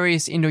from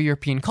various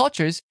Indo-European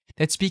cultures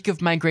that speak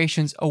of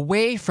migrations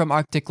away from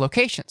Arctic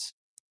locations.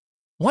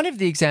 One of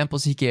the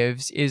examples he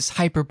gives is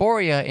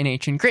Hyperborea in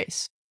ancient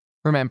Greece.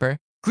 Remember,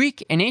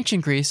 Greek and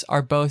ancient Greece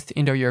are both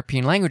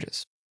Indo-European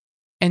languages.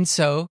 And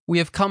so, we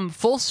have come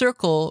full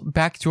circle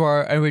back to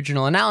our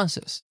original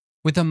analysis,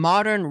 with a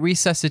modern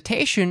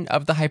resuscitation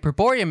of the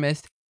Hyperborea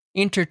myth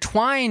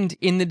intertwined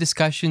in the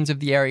discussions of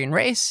the Aryan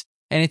race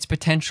and its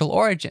potential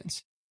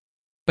origins.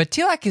 But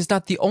Tilak is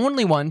not the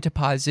only one to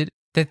posit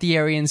that the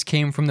Aryans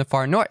came from the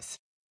far north,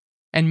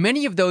 and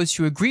many of those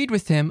who agreed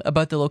with him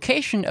about the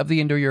location of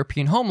the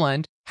Indo-European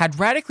homeland had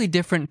radically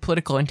different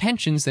political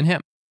intentions than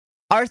him.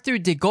 Arthur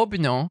de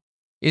Gobineau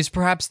is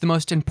perhaps the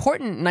most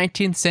important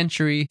 19th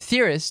century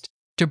theorist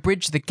to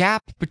bridge the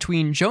gap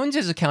between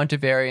Jones's account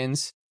of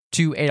Aryans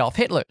to Adolf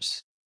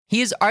Hitler's.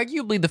 He is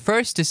arguably the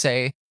first to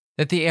say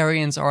that the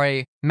Aryans are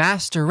a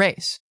master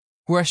race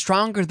who are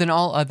stronger than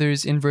all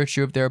others in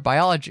virtue of their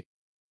biology.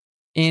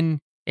 In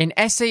an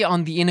essay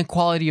on the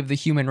inequality of the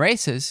human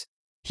races,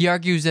 he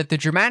argues that the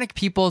Germanic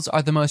peoples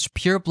are the most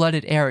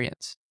pure-blooded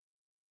Aryans.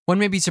 One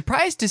may be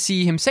surprised to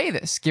see him say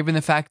this, given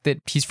the fact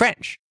that he's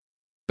French.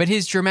 But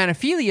his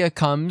Germanophilia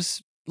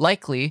comes,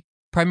 likely,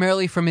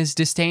 primarily from his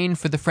disdain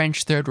for the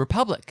French Third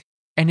Republic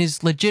and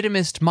his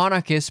legitimist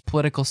monarchist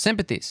political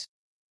sympathies.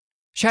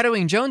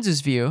 Shadowing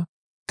Jones's view,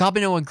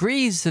 Gobineau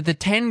agrees that the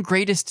 10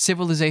 greatest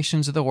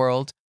civilizations of the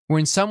world were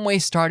in some way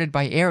started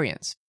by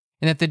Aryans,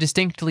 and that the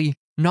distinctly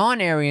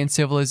non-Aryan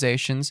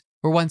civilizations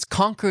were once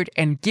conquered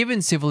and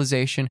given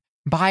civilization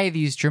by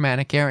these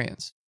Germanic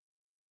Aryans.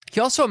 He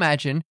also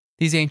imagined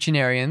these ancient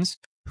Aryans,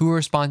 who were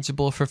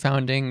responsible for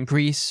founding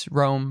Greece,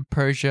 Rome,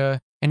 Persia,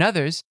 and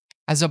others,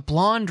 as a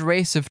blonde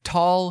race of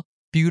tall,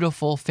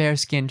 beautiful,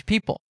 fair-skinned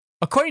people.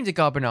 According to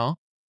Gobineau,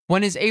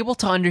 one is able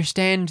to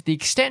understand the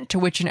extent to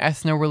which an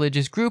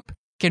ethno-religious group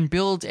can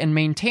build and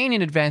maintain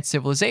an advanced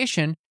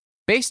civilization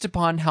based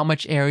upon how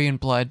much Aryan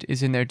blood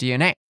is in their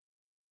DNA.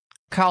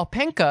 Karl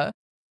Penka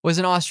was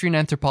an Austrian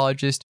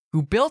anthropologist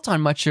who built on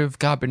much of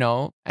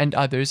Gobineau and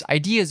others'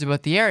 ideas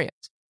about the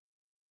Aryans.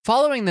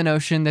 Following the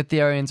notion that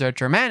the Aryans are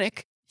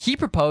Germanic, he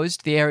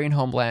proposed the Aryan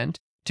homeland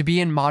to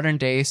be in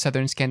modern-day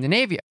southern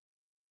Scandinavia.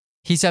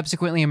 He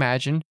subsequently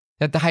imagined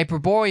that the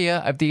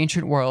Hyperborea of the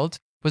ancient world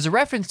was a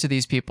reference to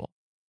these people.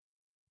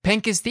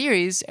 Penka's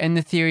theories and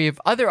the theory of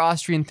other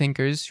Austrian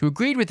thinkers who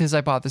agreed with his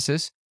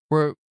hypothesis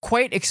were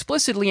quite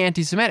explicitly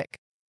anti-Semitic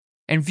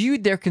and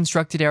viewed their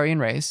constructed Aryan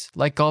race,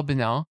 like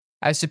Gobineau,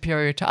 as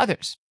superior to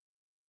others.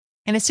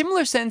 In a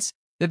similar sense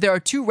that there are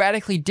two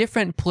radically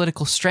different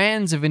political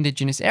strands of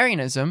indigenous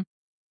Aryanism,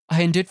 a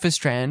Hindutva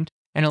strand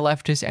and a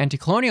leftist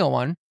anti-colonial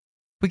one,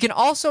 we can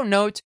also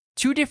note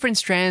two different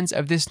strands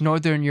of this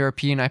Northern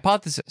European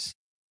hypothesis.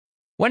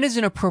 One is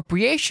an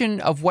appropriation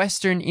of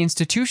Western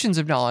institutions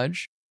of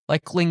knowledge,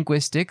 like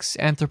linguistics,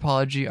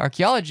 anthropology,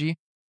 archaeology,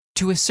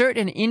 to assert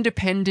an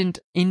independent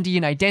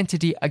Indian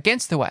identity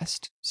against the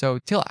West, so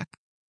Tilak.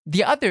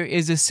 The other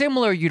is a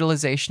similar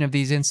utilization of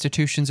these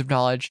institutions of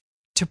knowledge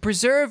to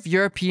preserve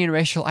European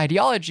racial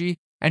ideology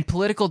and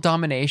political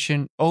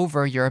domination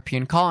over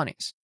European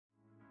colonies.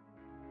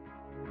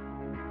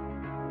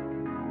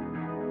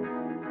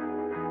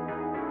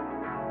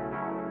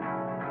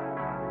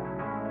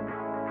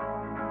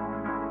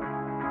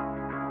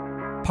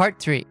 Part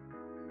 3.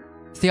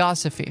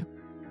 Theosophy.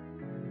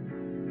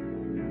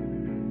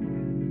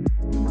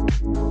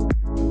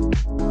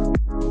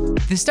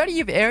 The study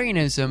of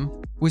Aryanism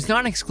was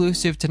not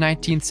exclusive to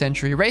 19th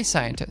century race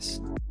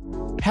scientists.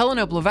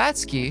 Helena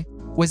Blavatsky,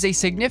 was a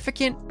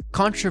significant,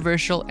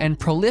 controversial, and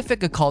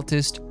prolific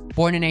occultist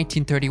born in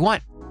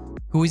 1831,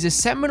 who was a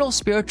seminal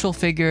spiritual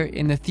figure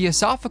in the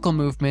Theosophical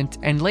movement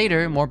and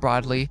later, more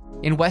broadly,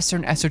 in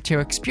Western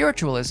esoteric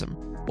spiritualism.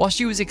 While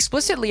she was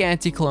explicitly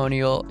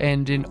anti-colonial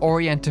and an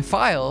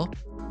Orientophile,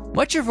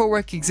 much of her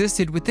work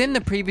existed within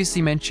the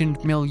previously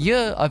mentioned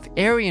milieu of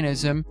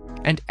Aryanism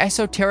and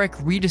esoteric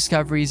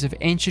rediscoveries of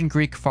ancient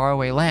Greek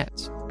faraway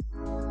lands.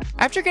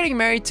 After getting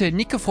married to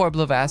Nikifor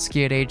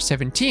Blavatsky at age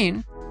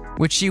 17,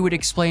 which she would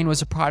explain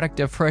was a product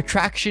of her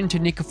attraction to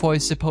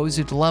Nikifor's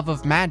supposed love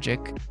of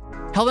magic,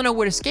 Helena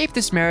would escape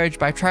this marriage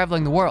by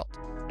traveling the world.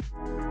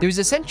 There was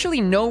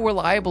essentially no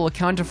reliable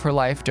account of her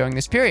life during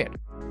this period.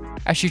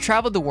 As she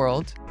traveled the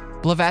world,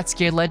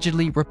 Blavatsky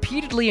allegedly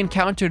repeatedly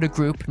encountered a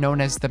group known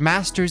as the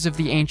Masters of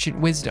the Ancient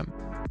Wisdom.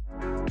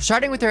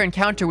 Starting with her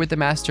encounter with the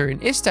master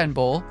in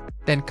Istanbul,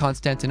 then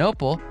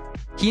Constantinople,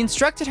 he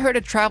instructed her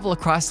to travel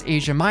across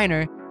Asia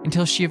Minor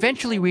until she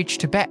eventually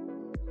reached Tibet,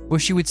 where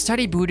she would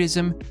study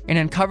Buddhism and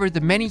uncover the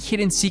many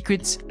hidden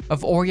secrets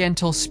of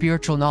Oriental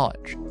spiritual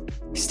knowledge,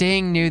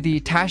 staying near the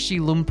Tashi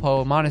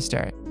Lumpo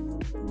monastery.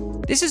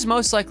 This is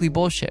most likely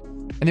bullshit,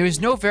 and there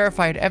is no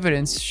verified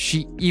evidence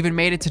she even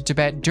made it to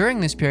Tibet during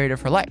this period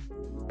of her life.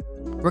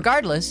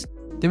 Regardless,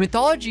 the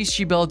mythologies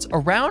she builds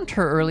around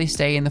her early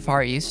stay in the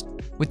Far East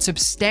would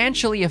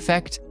substantially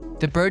affect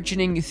the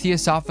burgeoning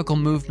theosophical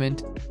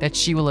movement that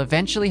she will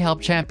eventually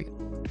help champion.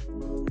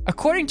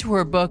 According to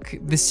her book,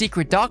 The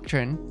Secret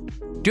Doctrine,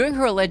 during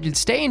her alleged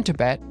stay in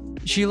Tibet,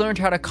 she learned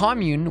how to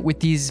commune with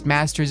these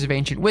masters of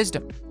ancient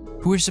wisdom,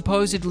 who were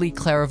supposedly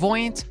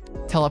clairvoyant,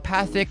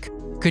 telepathic,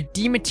 could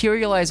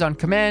dematerialize on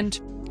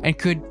command, and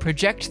could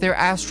project their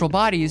astral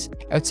bodies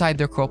outside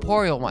their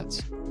corporeal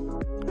ones.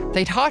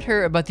 They taught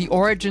her about the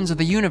origins of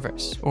the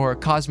universe, or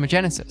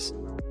cosmogenesis.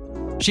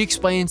 She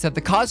explains that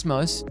the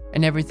cosmos,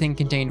 and everything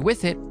contained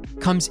with it,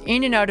 comes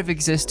in and out of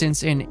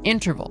existence in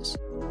intervals.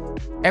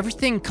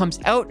 Everything comes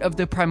out of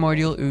the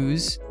primordial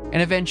ooze,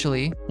 and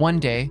eventually, one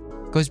day,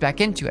 goes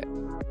back into it.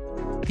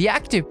 The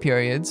active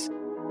periods,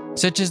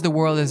 such as the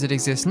world as it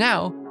exists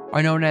now,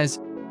 are known as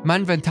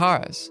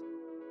manvantaras,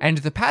 and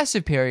the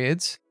passive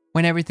periods,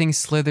 when everything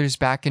slithers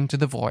back into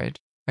the void,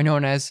 are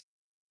known as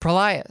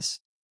pralayas.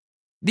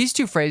 These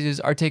two phrases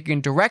are taken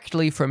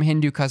directly from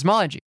Hindu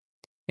cosmology,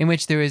 in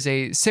which there is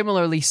a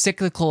similarly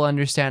cyclical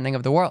understanding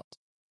of the world.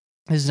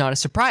 This is not a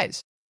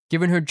surprise,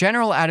 given her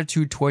general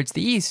attitude towards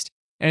the East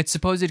and its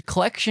supposed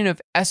collection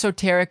of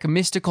esoteric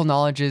mystical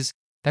knowledges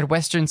that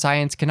Western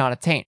science cannot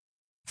attain.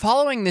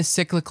 Following this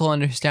cyclical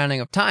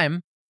understanding of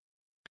time,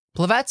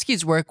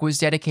 Blavatsky's work was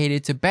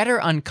dedicated to better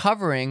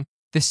uncovering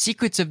the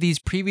secrets of these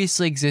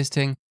previously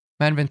existing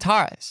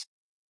manvantaras.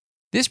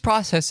 This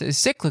process is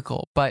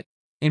cyclical, but,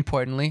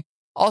 importantly,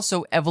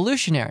 also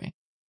evolutionary,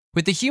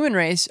 with the human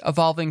race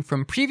evolving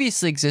from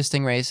previously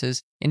existing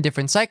races in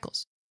different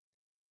cycles.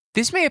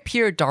 This may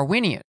appear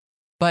Darwinian,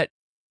 but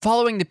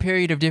following the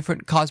period of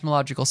different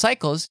cosmological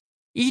cycles,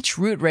 each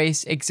root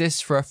race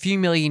exists for a few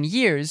million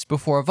years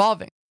before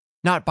evolving,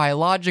 not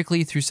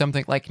biologically through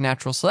something like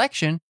natural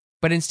selection,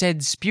 but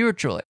instead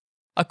spiritually.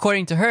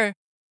 According to her,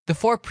 the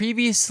four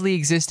previously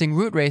existing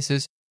root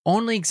races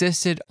only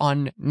existed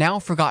on now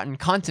forgotten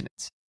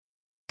continents.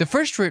 The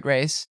first root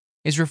race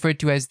is referred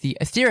to as the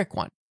etheric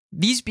one.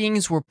 These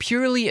beings were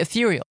purely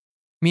ethereal,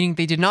 meaning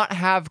they did not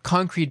have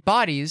concrete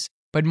bodies,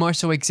 but more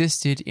so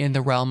existed in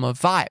the realm of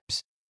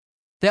vibes.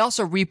 They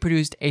also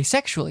reproduced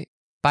asexually,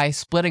 by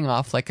splitting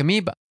off like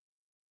amoeba.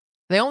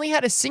 They only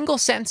had a single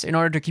sense in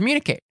order to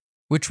communicate,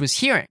 which was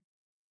hearing.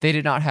 They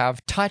did not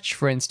have touch,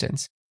 for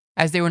instance,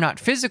 as they were not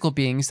physical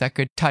beings that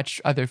could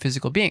touch other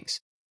physical beings.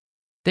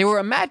 They were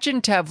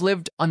imagined to have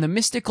lived on the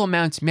mystical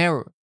Mount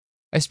Meru,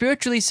 a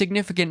spiritually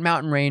significant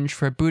mountain range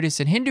for Buddhist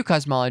and Hindu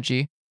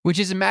cosmology, which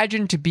is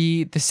imagined to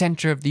be the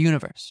center of the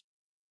universe.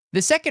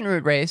 The second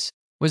root race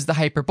was the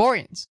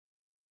Hyperboreans.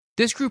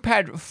 This group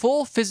had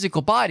full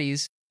physical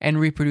bodies and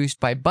reproduced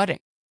by budding.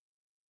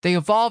 They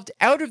evolved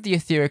out of the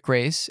etheric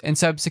race and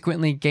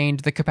subsequently gained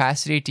the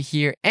capacity to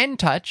hear and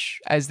touch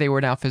as they were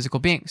now physical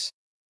beings.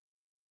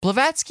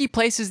 Blavatsky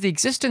places the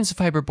existence of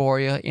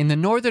Hyperborea in the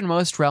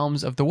northernmost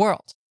realms of the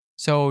world,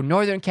 so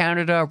northern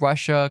Canada,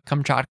 Russia,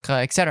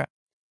 Kamchatka, etc.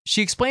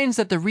 She explains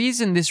that the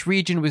reason this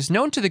region was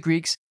known to the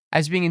Greeks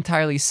as being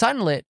entirely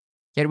sunlit,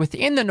 yet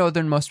within the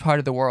northernmost part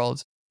of the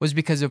world, was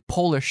because of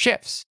polar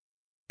shifts.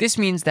 This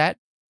means that,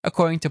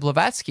 according to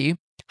Blavatsky,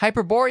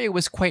 Hyperborea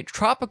was quite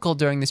tropical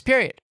during this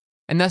period,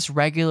 and thus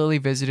regularly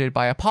visited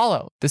by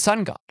Apollo, the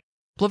sun god.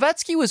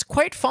 Blavatsky was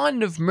quite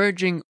fond of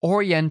merging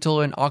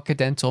Oriental and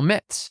Occidental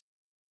myths,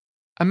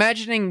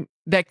 imagining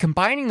that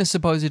combining the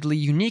supposedly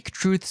unique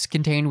truths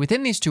contained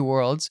within these two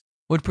worlds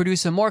would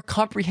produce a more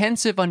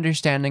comprehensive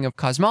understanding of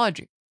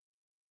cosmology.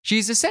 She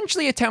is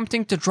essentially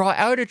attempting to draw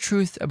out a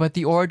truth about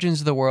the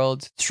origins of the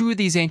world through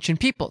these ancient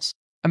peoples,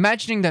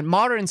 imagining that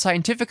modern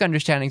scientific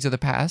understandings of the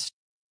past,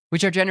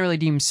 which are generally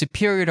deemed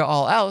superior to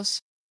all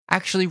else,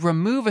 actually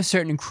remove a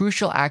certain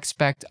crucial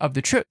aspect of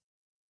the truth.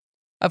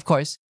 Of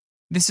course,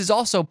 this is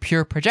also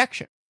pure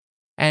projection,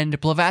 and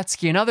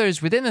Blavatsky and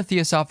others within the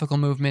Theosophical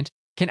movement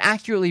can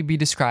accurately be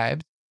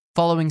described,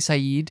 following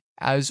Said,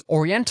 as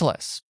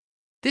Orientalists.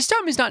 This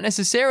term is not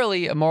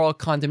necessarily a moral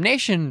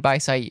condemnation by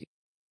Said,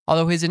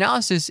 although his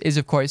analysis is,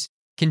 of course,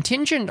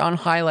 contingent on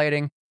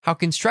highlighting how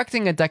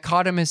constructing a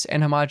dichotomous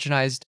and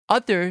homogenized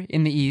other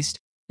in the East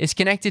is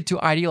connected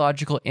to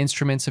ideological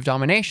instruments of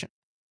domination.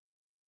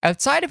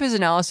 Outside of his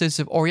analysis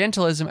of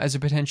Orientalism as a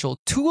potential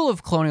tool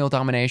of colonial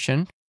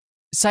domination,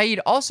 Said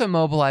also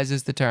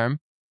mobilizes the term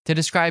to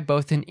describe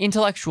both an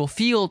intellectual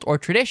field or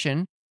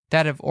tradition,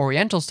 that of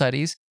Oriental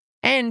studies,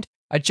 and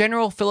a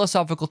general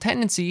philosophical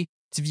tendency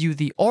to view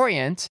the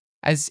Orient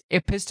as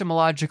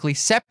epistemologically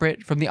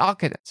separate from the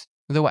Occident,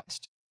 the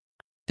West.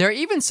 There are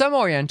even some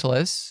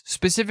Orientalists,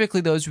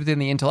 specifically those within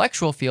the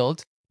intellectual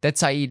field, that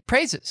Said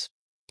praises.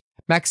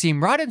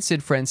 Maxime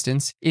Rodinson, for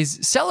instance, is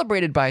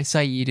celebrated by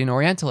Said in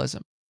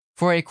Orientalism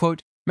for a,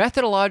 quote,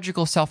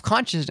 methodological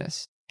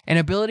self-consciousness, an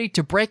ability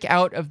to break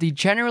out of the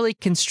generally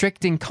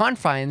constricting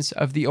confines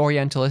of the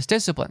Orientalist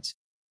disciplines.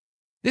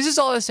 This is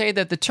all to say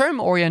that the term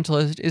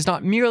Orientalist is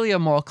not merely a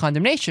moral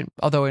condemnation,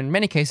 although in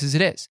many cases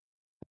it is,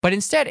 but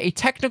instead a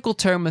technical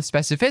term with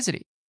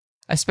specificity,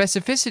 a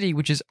specificity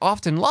which is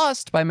often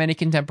lost by many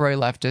contemporary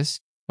leftists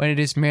when it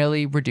is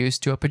merely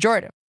reduced to a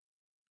pejorative.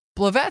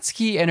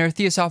 Blavatsky and her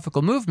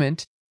theosophical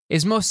movement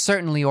is most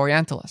certainly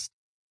Orientalist.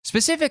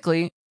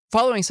 Specifically,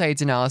 following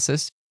Said's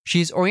analysis,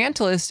 she is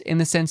Orientalist in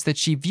the sense that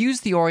she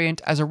views the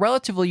Orient as a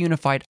relatively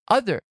unified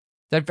other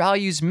that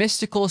values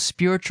mystical,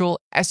 spiritual,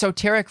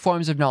 esoteric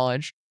forms of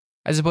knowledge,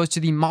 as opposed to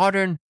the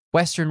modern,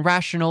 Western,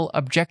 rational,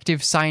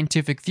 objective,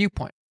 scientific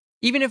viewpoint.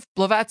 Even if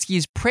Blavatsky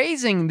is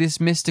praising this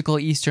mystical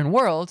Eastern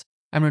world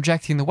and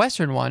rejecting the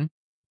Western one,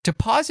 to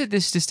posit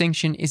this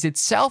distinction is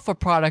itself a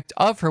product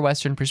of her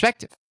Western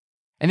perspective.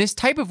 And this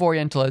type of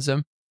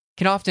Orientalism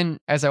can often,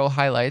 as I will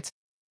highlight,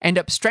 end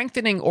up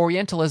strengthening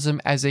Orientalism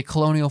as a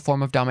colonial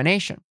form of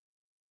domination.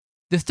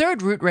 The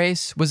third root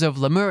race was of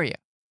Lemuria,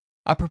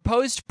 a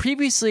proposed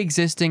previously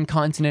existing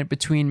continent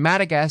between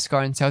Madagascar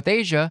and South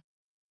Asia,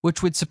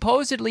 which would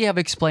supposedly have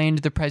explained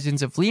the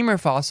presence of lemur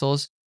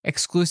fossils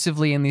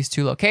exclusively in these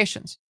two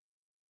locations.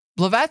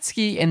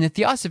 Blavatsky and the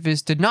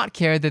Theosophists did not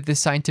care that this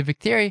scientific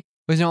theory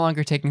was no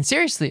longer taken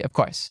seriously, of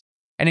course,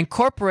 and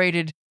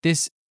incorporated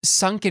this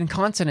sunken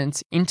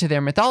continent into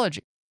their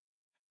mythology.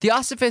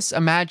 Theosophists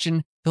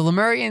imagine the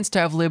Lemurians to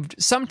have lived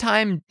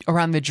sometime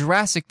around the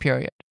Jurassic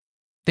period.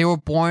 They were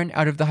born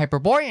out of the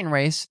Hyperborean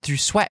race through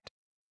sweat.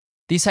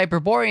 These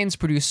Hyperboreans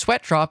produced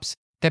sweat drops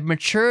that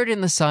matured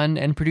in the sun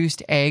and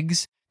produced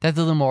eggs that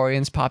the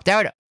Lemurians popped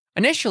out of.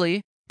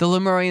 Initially, the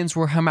Lemurians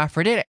were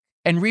hermaphroditic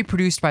and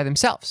reproduced by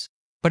themselves,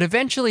 but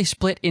eventually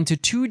split into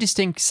two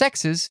distinct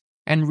sexes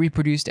and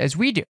reproduced as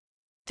we do.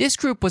 This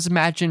group was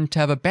imagined to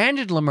have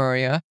abandoned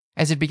Lemuria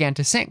as it began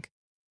to sink,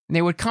 and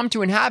they would come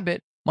to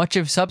inhabit much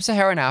of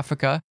sub-Saharan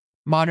Africa,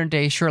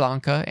 modern-day Sri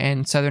Lanka,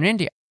 and southern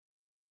India.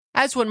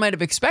 As one might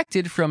have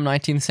expected from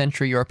 19th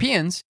century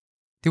Europeans,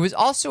 there was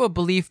also a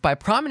belief by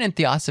prominent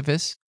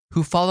Theosophists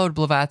who followed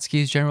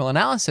Blavatsky's general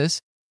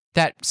analysis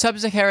that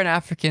sub-Saharan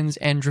Africans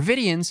and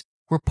Dravidians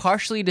were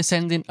partially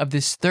descendant of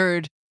this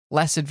third,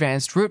 less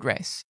advanced root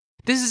race.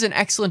 This is an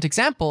excellent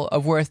example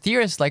of where a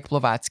theorist like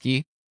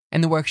Blavatsky,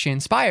 and the work she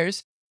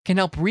inspires, can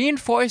help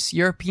reinforce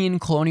European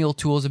colonial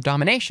tools of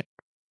domination,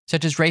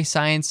 such as race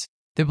science,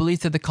 the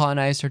belief that the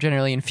colonized are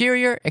generally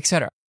inferior,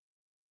 etc.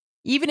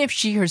 Even if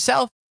she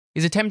herself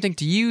is attempting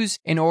to use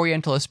an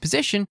Orientalist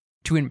position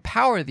to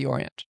empower the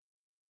Orient.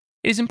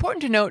 It is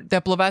important to note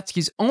that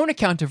Blavatsky's own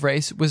account of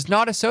race was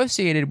not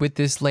associated with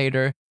this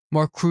later,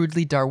 more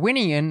crudely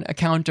Darwinian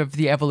account of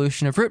the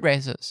evolution of root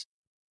races.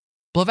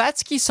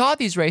 Blavatsky saw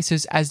these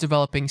races as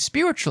developing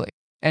spiritually,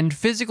 and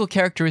physical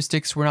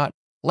characteristics were not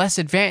less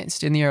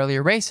advanced in the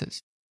earlier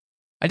races.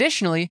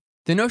 Additionally,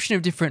 the notion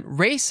of different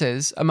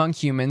races among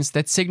humans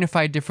that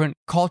signify different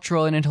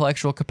cultural and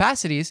intellectual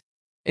capacities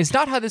is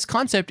not how this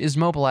concept is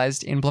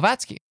mobilized in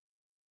Blavatsky.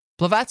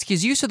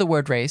 Blavatsky's use of the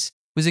word race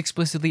was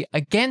explicitly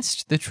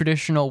against the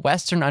traditional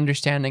Western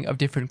understanding of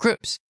different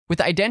groups,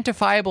 with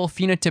identifiable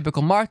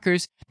phenotypical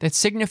markers that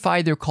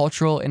signify their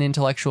cultural and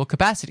intellectual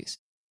capacities.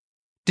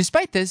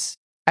 Despite this,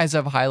 as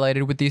I've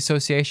highlighted with the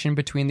association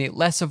between the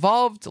less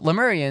evolved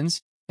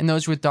Lemurians and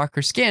those with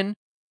darker skin,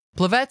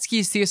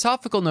 Blavatsky's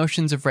theosophical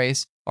notions of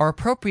race are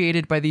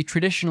appropriated by the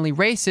traditionally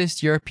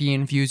racist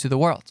European views of the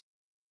world.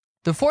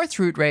 The fourth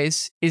root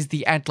race is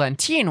the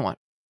Atlantean one.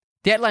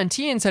 The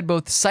Atlanteans had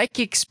both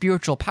psychic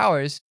spiritual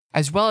powers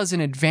as well as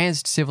an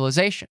advanced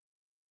civilization.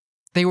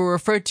 They were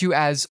referred to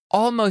as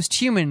almost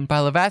human by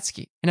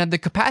Blavatsky and had the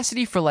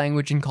capacity for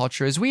language and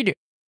culture as we do.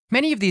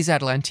 Many of these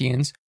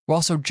Atlanteans were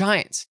also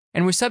giants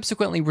and were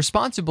subsequently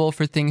responsible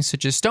for things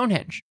such as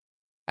Stonehenge.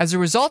 As a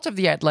result of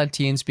the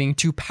Atlanteans being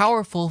too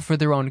powerful for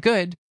their own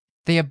good,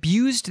 they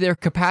abused their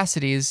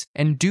capacities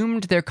and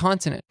doomed their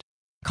continent,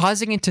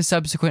 causing it to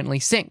subsequently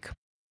sink.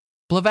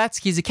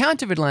 Blavatsky's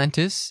account of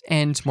Atlantis,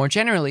 and more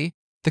generally,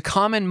 the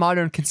common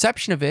modern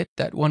conception of it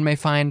that one may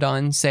find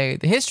on, say,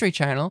 the History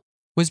Channel,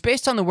 was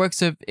based on the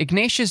works of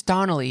Ignatius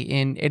Donnelly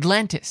in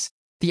Atlantis,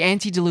 the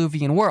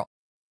Antediluvian World.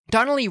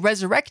 Donnelly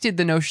resurrected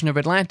the notion of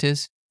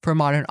Atlantis for a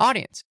modern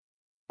audience,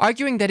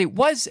 arguing that it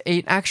was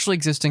an actually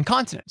existing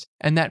continent,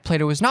 and that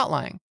Plato was not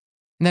lying,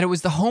 and that it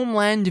was the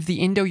homeland of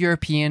the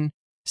Indo-European,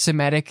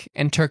 Semitic,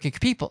 and Turkic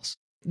peoples.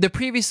 The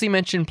previously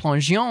mentioned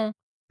Plongeon,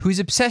 who's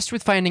obsessed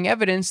with finding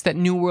evidence that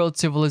New World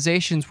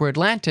civilizations were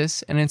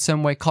Atlantis and in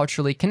some way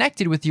culturally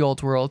connected with the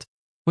Old World,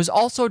 was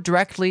also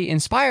directly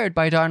inspired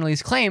by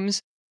Donnelly's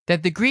claims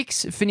that the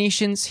Greeks,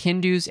 Phoenicians,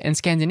 Hindus, and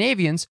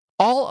Scandinavians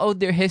all owed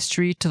their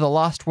history to the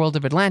lost world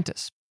of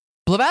Atlantis.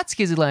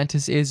 Blavatsky's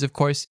Atlantis is, of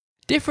course,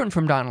 different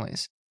from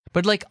Donnelly's,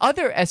 but like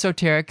other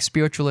esoteric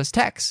spiritualist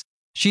texts,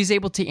 she's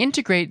able to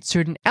integrate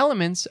certain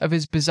elements of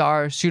his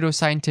bizarre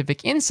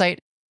pseudoscientific insight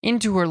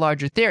into her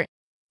larger theory.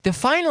 The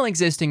final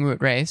existing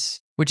root race,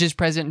 which is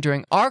present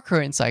during our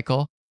current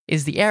cycle,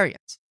 is the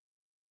Aryans.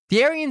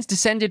 The Aryans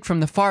descended from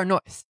the far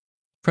north,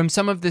 from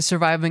some of the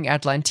surviving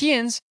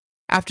Atlanteans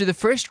after the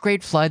first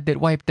great flood that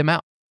wiped them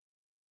out.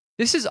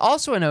 This is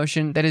also a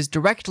notion that is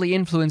directly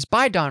influenced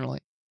by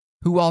Donnelly,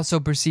 who also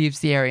perceives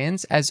the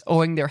Aryans as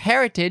owing their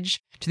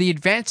heritage to the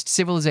advanced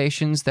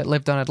civilizations that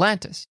lived on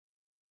Atlantis.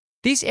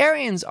 These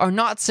Aryans are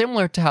not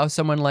similar to how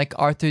someone like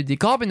Arthur de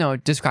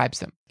Gobineau describes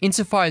them,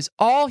 insofar as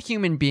all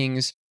human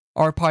beings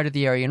are part of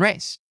the Aryan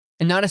race,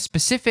 and not a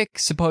specific,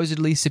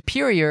 supposedly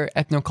superior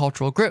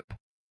ethnocultural group.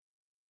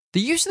 The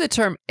use of the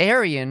term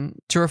Aryan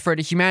to refer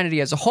to humanity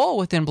as a whole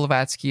within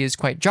Blavatsky is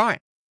quite jarring,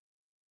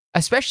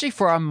 especially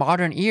for our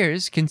modern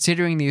ears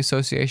considering the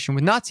association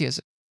with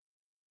Nazism.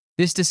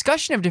 This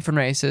discussion of different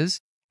races,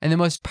 and the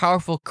most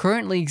powerful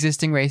currently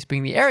existing race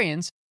being the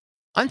Aryans,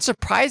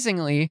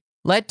 unsurprisingly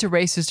led to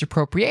racist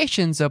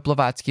appropriations of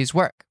Blavatsky's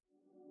work.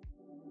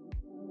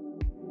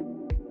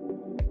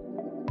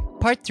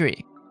 Part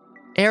 3.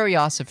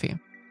 Aryosophy.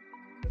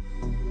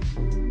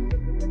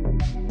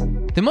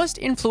 The most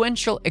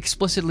influential,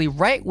 explicitly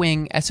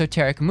right-wing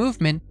esoteric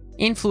movement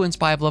influenced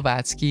by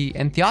Blavatsky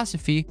and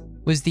Theosophy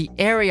was the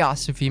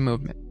Aryosophy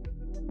movement,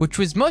 which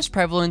was most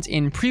prevalent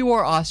in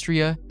pre-war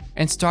Austria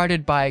and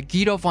started by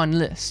Guido von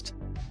List.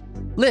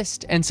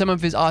 List and some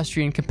of his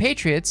Austrian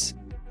compatriots,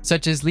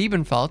 such as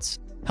Liebenfaltz,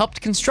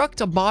 helped construct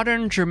a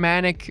modern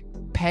Germanic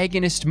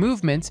paganist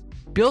movement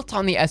built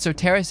on the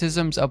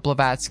esotericisms of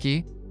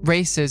Blavatsky,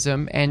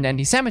 racism, and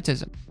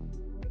anti-Semitism.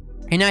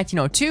 In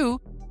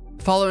 1902,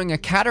 following a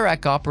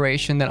cataract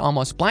operation that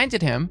almost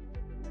blinded him,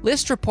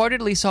 List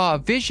reportedly saw a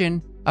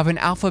vision of an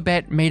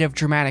alphabet made of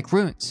Germanic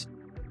runes.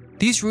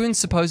 These runes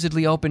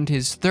supposedly opened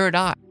his third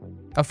eye,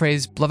 a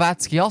phrase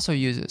Blavatsky also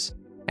uses,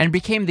 and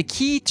became the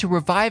key to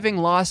reviving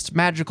lost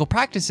magical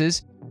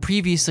practices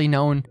previously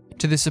known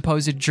to the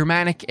supposed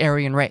Germanic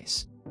Aryan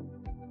race.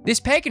 This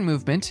pagan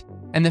movement,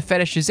 and the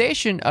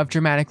fetishization of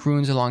Germanic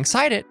runes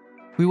alongside it,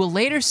 we will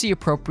later see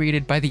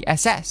appropriated by the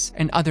SS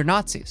and other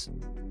Nazis.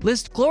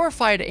 List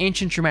glorified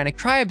ancient Germanic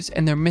tribes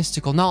and their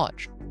mystical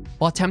knowledge,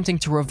 while attempting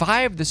to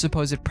revive the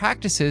supposed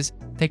practices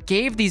that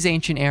gave these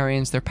ancient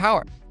Aryans their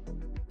power.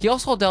 He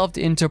also delved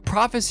into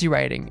prophecy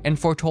writing and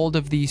foretold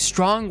of the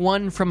strong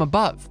one from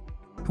above,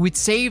 who would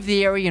save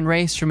the Aryan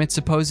race from its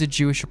supposed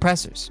Jewish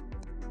oppressors.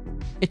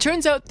 It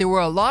turns out there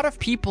were a lot of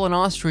people in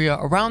Austria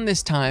around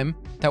this time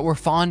that were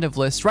fond of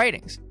List's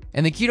writings,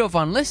 and the Guido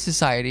von List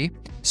Society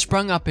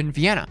sprung up in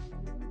Vienna.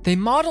 They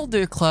modeled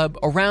their club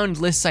around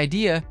List's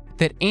idea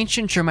that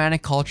ancient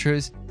Germanic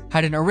cultures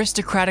had an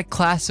aristocratic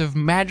class of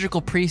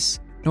magical priests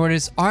known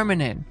as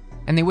Armanen,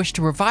 and they wished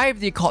to revive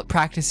the occult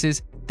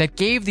practices that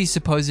gave these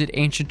supposed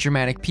ancient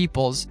Germanic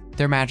peoples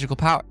their magical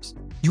powers.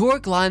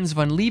 Georg Lanz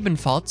von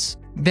Liebenfaltz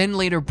then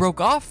later broke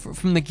off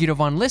from the Guido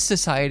von List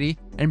Society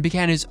and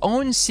began his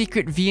own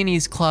secret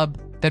Viennese club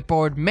that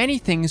borrowed many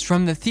things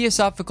from the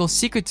theosophical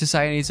secret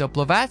societies of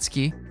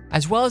Blavatsky,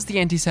 as well as the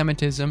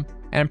anti-Semitism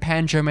and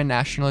pan-German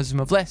nationalism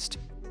of List.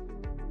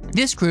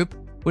 This group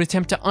would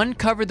attempt to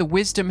uncover the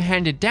wisdom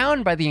handed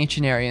down by the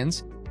ancient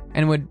Aryans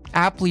and would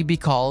aptly be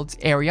called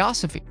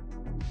Aryosophy.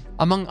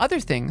 Among other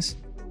things,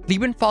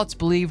 Liebenfaltz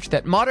believed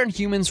that modern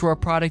humans were a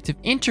product of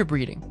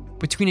interbreeding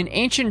between an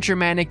ancient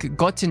Germanic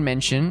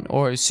Gottenmenschen,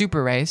 or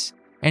super race,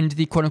 and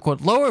the quote-unquote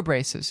lower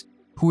races,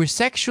 who were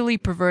sexually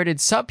perverted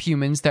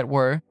subhumans that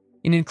were,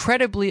 in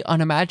incredibly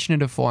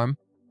unimaginative form,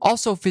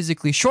 also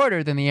physically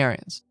shorter than the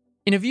Aryans.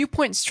 In a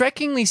viewpoint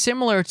strikingly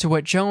similar to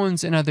what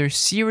Jones and other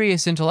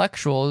serious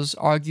intellectuals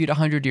argued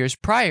 100 years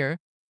prior,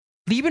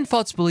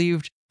 Liebenfaltz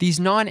believed these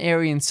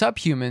non-Aryan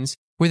subhumans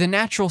were the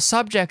natural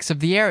subjects of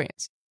the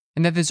Aryans,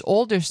 and that this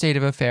older state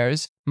of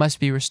affairs must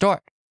be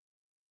restored.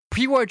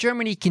 Pre-war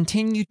Germany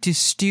continued to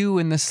stew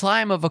in the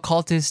slime of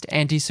occultist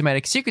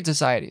anti-Semitic secret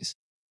societies,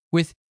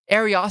 with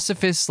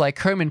Aryosophists like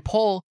Hermann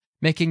Pohl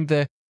making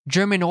the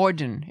German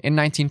Orden in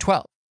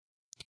 1912.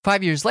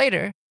 5 years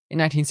later, in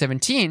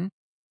 1917,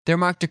 there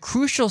marked a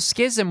crucial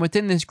schism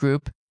within this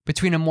group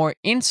between a more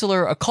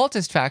insular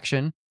occultist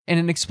faction and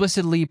an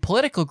explicitly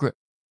political group.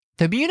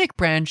 The Munich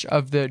branch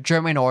of the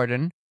German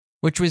Orden,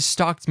 which was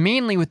stocked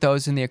mainly with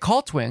those in the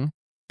occult wing,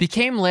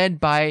 became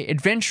led by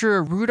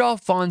adventurer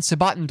Rudolf von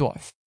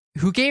Sebottendorf,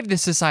 who gave the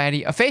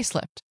society a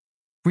facelift,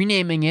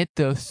 renaming it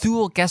the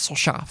Thule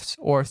Gesellschaft,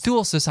 or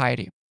Thule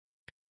Society.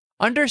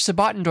 Under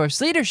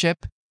Sebottendorf's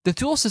leadership, the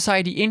Thule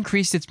Society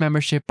increased its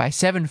membership by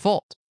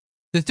 7-fold.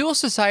 The Thule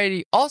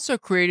Society also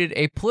created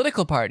a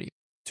political party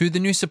through the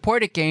new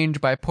support it gained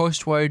by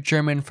post-war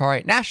German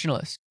far-right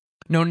nationalists,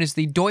 known as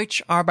the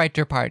Deutsche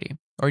Arbeiter Party,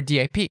 or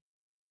DAP,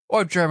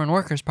 or German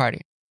Workers'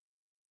 Party,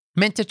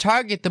 meant to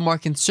target the more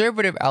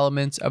conservative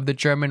elements of the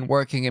German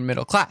working and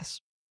middle class.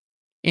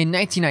 In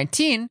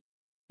 1919,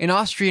 an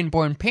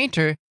Austrian-born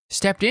painter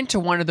stepped into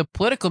one of the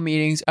political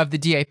meetings of the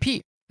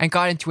DAP and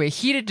got into a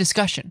heated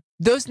discussion.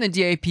 Those in the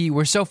DAP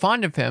were so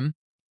fond of him,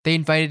 they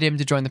invited him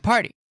to join the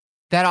party.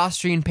 That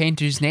Austrian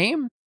painter's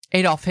name?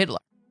 Adolf Hitler.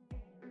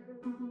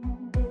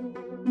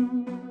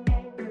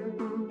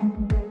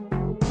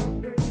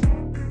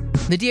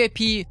 The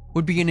DAP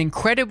would be an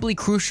incredibly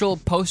crucial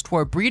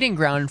post-war breeding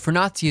ground for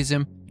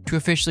Nazism to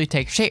officially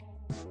take shape.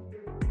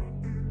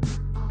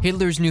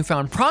 Hitler's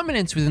newfound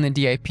prominence within the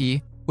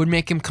DAP would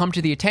make him come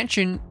to the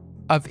attention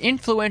of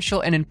influential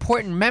and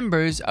important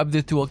members of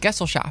the Thule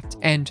Gesellschaft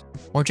and,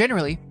 more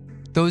generally,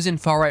 those in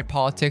far-right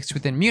politics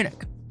within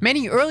Munich.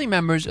 Many early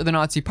members of the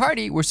Nazi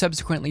Party were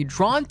subsequently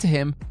drawn to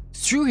him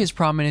through his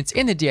prominence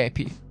in the DAP.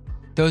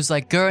 Those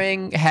like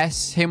Goering,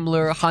 Hess,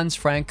 Himmler, Hans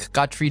Frank,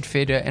 Gottfried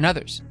Feder, and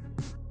others.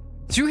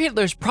 Through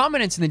Hitler's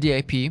prominence in the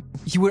DAP,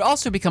 he would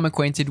also become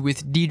acquainted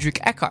with Dietrich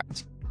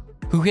Eckart,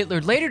 who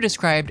Hitler later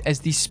described as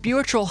the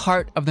spiritual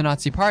heart of the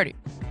Nazi Party.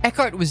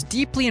 Eckart was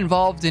deeply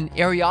involved in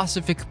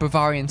Ariosophic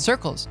Bavarian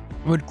circles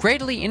and would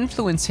greatly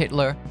influence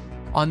Hitler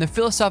on the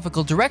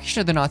philosophical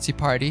direction of the Nazi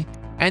Party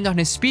and on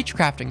his speech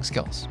crafting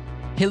skills.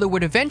 Hitler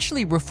would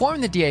eventually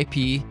reform the DAP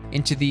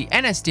into the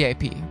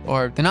NSDAP,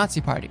 or the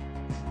Nazi Party.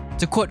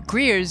 To quote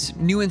Greer's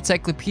New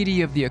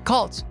Encyclopedia of the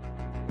Occult,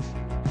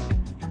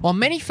 while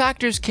many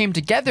factors came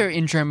together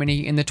in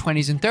Germany in the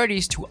 20s and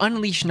 30s to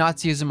unleash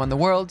Nazism on the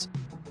world,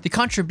 the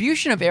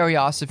contribution of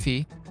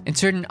Ariosophy and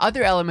certain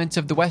other elements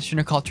of the Western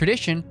occult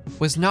tradition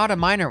was not a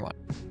minor one.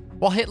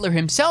 While Hitler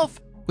himself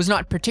was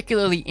not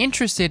particularly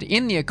interested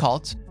in the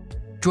occult,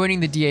 joining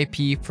the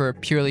DAP for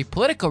purely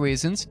political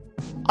reasons,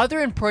 other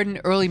important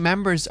early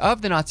members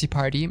of the Nazi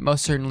Party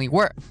most certainly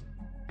were.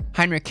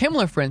 Heinrich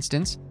Himmler, for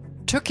instance,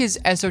 took his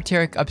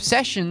esoteric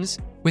obsessions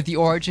with the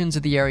origins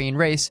of the Aryan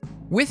race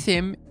with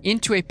him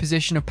into a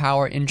position of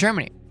power in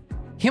Germany.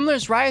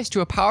 Himmler's rise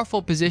to a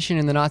powerful position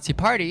in the Nazi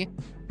Party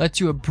led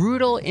to a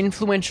brutal,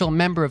 influential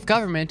member of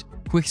government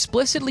who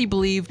explicitly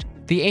believed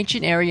the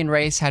ancient Aryan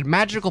race had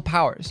magical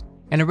powers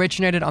and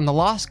originated on the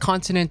lost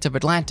continent of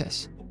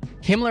Atlantis.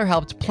 Himmler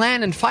helped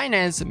plan and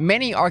finance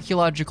many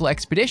archaeological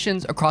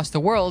expeditions across the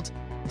world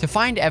to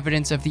find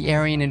evidence of the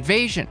Aryan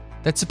invasion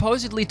that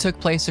supposedly took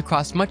place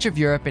across much of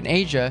Europe and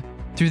Asia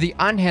through the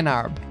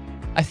Ahnenerbe,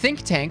 a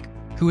think tank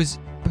who was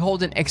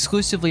beholden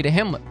exclusively to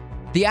Himmler.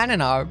 The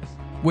Ahnenerbe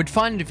would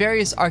fund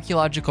various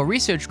archaeological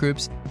research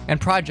groups and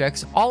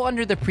projects, all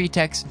under the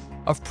pretext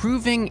of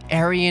proving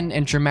Aryan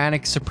and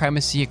Germanic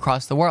supremacy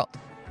across the world.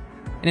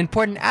 An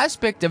important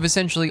aspect of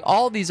essentially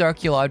all these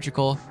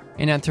archaeological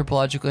and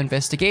anthropological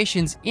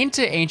investigations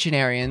into ancient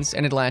Aryans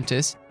and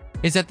Atlantis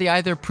is that they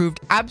either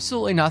proved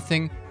absolutely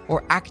nothing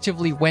or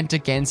actively went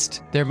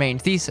against their main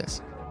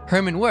thesis.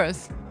 Herman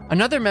Wirth,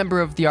 another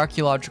member of the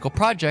archaeological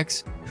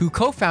projects who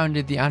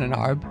co-founded the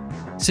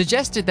Ahnenerbe,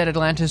 suggested that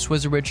Atlantis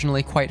was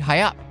originally quite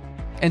high up,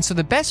 and so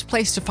the best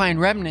place to find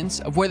remnants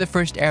of where the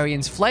first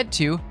Aryans fled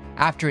to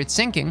after its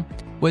sinking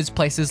was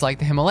places like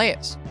the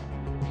Himalayas.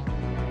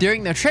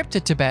 During their trip to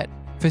Tibet,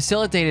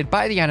 facilitated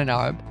by the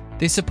Ahnenerbe,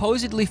 they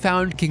supposedly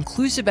found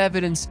conclusive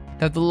evidence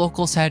that the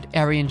locals had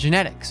Aryan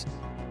genetics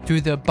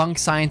through the bunk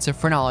science of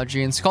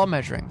phrenology and skull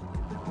measuring.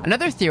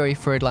 Another theory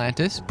for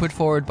Atlantis, put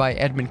forward by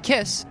Edmund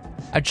Kiss,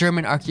 a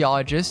German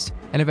archaeologist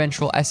and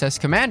eventual SS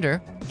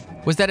commander,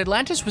 was that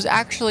Atlantis was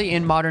actually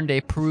in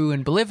modern-day Peru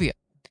and Bolivia.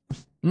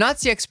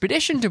 Nazi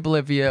expedition to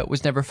Bolivia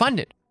was never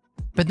funded,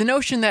 but the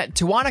notion that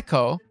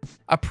Tiwanaku,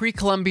 a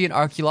pre-Columbian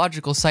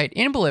archaeological site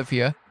in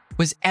Bolivia,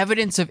 was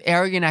evidence of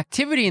Aryan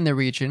activity in the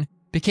region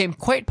became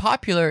quite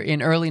popular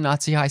in early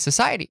Nazi high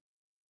society.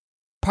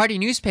 Party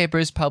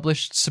newspapers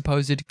published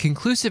supposed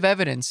conclusive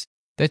evidence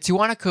that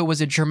Tiwanaku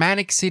was a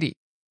Germanic city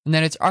and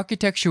that its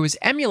architecture was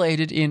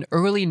emulated in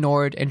early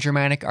Nord and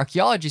Germanic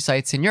archaeology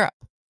sites in Europe.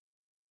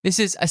 This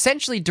is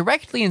essentially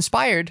directly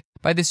inspired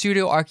by the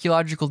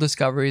pseudo-archaeological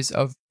discoveries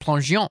of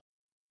Plongeon.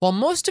 While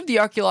most of the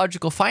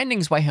archaeological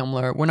findings by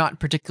Himmler were not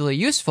particularly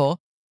useful,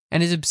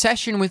 and his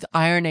obsession with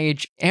Iron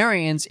Age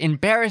Aryans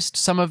embarrassed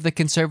some of the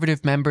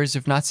conservative members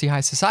of Nazi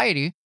high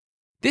society,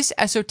 this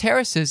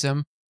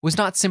esotericism was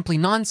not simply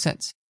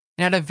nonsense,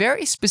 and had a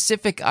very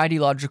specific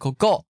ideological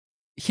goal.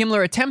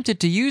 Himmler attempted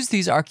to use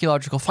these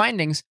archaeological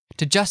findings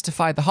to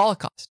justify the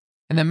Holocaust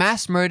and the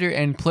mass murder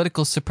and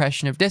political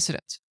suppression of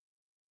dissidents.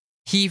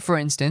 He, for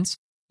instance,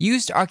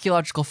 used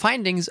archaeological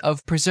findings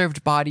of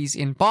preserved bodies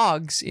in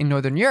bogs in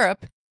Northern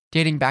Europe,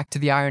 dating back to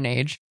the Iron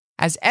Age,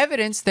 as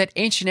evidence that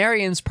ancient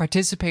Aryans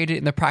participated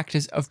in the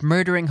practice of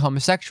murdering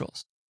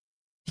homosexuals.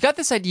 He got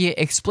this idea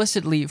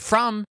explicitly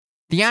from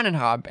the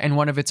Ahnenerbe and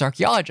one of its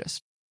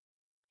archaeologists,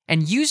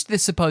 and used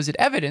this supposed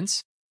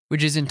evidence,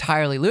 which is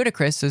entirely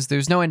ludicrous as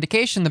there's no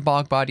indication the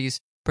bog bodies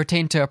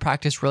pertain to a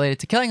practice related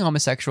to killing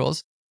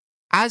homosexuals,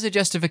 as a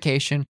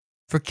justification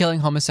for killing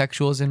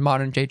homosexuals in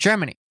modern-day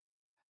Germany.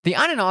 The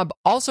Annenab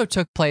also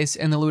took place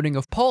in the looting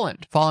of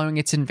Poland following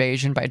its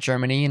invasion by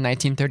Germany in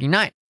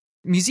 1939.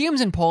 Museums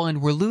in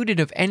Poland were looted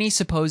of any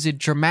supposed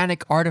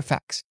Germanic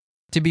artifacts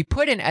to be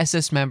put in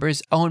SS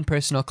members' own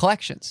personal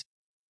collections.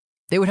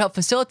 They would help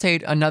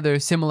facilitate another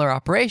similar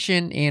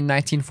operation in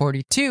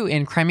 1942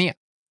 in Crimea,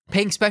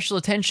 paying special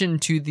attention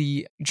to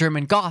the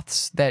German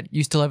Goths that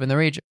used to live in the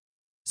region.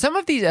 Some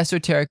of these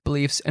esoteric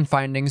beliefs and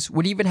findings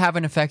would even have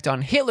an effect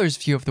on Hitler's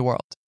view of the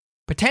world,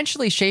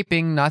 potentially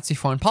shaping Nazi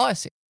foreign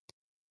policy.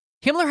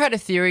 Himmler had a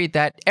theory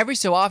that every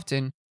so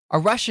often, a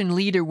Russian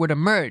leader would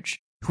emerge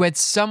who had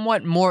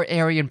somewhat more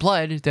Aryan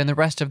blood than the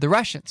rest of the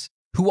Russians,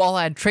 who all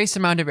had trace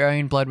amount of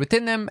Aryan blood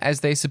within them as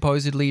they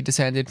supposedly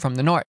descended from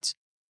the Nords.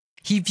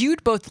 He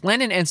viewed both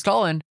Lenin and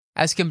Stalin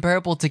as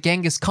comparable to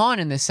Genghis Khan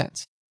in this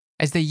sense,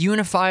 as they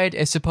unified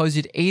a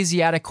supposed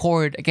Asiatic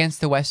horde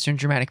against the Western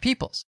Germanic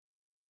peoples.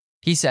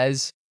 He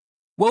says,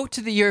 "Woe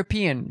to the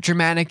European,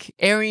 Germanic,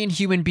 Aryan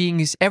human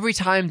beings every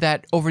time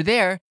that, over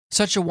there,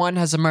 such a one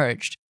has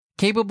emerged,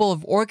 capable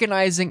of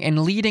organizing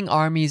and leading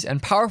armies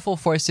and powerful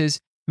forces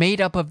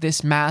made up of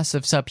this mass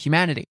of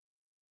subhumanity."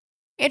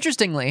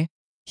 Interestingly,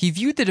 he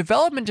viewed the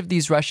development of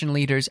these Russian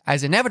leaders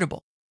as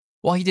inevitable,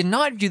 while he did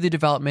not view the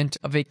development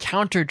of a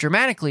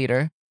counter-Germanic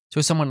leader,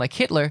 so someone like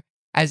Hitler,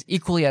 as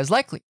equally as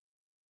likely.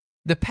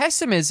 The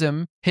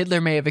pessimism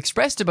Hitler may have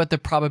expressed about the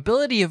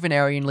probability of an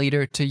Aryan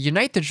leader to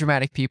unite the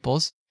Germanic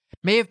peoples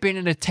may have been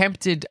an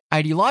attempted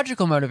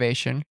ideological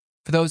motivation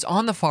for those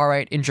on the far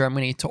right in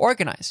Germany to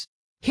organize.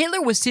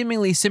 Hitler was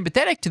seemingly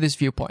sympathetic to this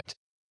viewpoint,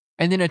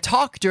 and in a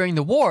talk during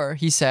the war,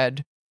 he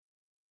said,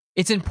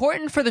 "It's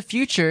important for the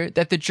future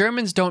that the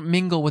Germans don't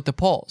mingle with the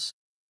Poles,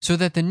 so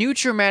that the new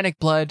Germanic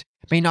blood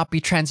may not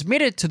be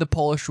transmitted to the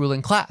Polish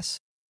ruling class."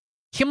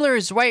 Himmler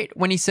is right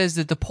when he says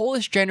that the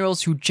Polish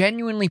generals who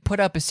genuinely put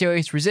up a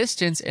serious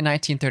resistance in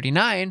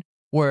 1939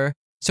 were,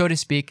 so to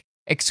speak,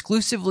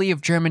 exclusively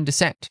of German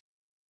descent.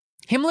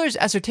 Himmler's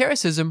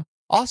esotericism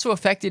also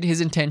affected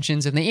his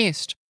intentions in the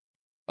East.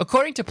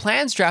 According to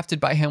plans drafted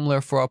by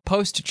Himmler for a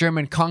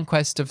post-German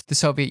conquest of the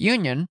Soviet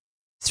Union,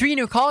 3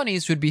 new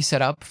colonies would be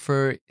set up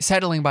for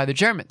settling by the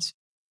Germans.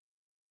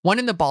 One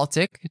in the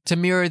Baltic, to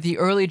mirror the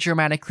early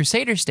Germanic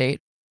Crusader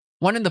state,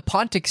 one in the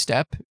Pontic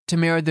steppe, to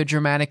mirror the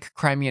Germanic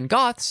Crimean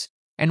Goths,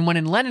 and one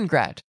in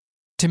Leningrad,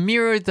 to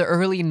mirror the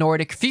early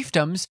Nordic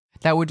fiefdoms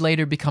that would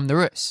later become the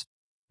Rus.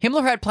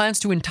 Himmler had plans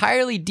to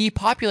entirely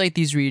depopulate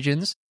these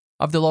regions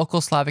of the local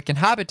Slavic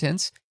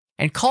inhabitants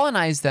and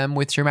colonize them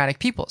with Germanic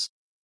peoples,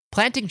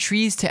 planting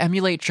trees to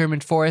emulate German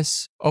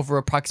forests over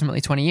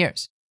approximately 20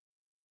 years.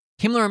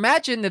 Himmler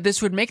imagined that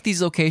this would make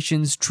these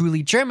locations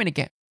truly German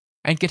again,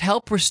 and could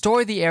help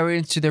restore the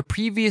Aryans to their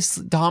previous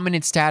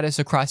dominant status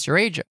across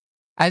Eurasia,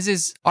 as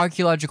is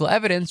archaeological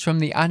evidence from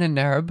the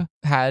Annenab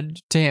had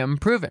to him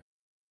proven.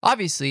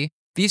 Obviously,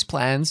 these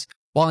plans,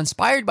 while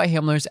inspired by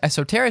Himmler's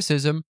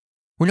esotericism,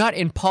 were not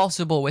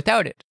impossible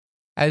without it,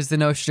 as the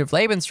notion of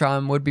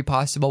Lebensraum would be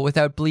possible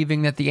without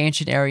believing that the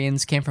ancient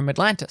Aryans came from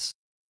Atlantis.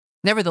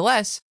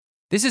 Nevertheless,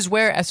 this is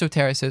where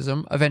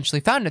esotericism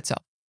eventually found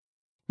itself.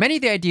 Many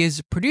of the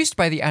ideas produced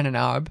by the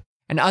Annenab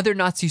and other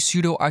Nazi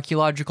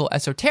pseudo-archaeological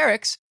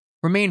esoterics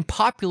remain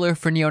popular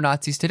for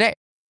neo-Nazis today.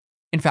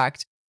 In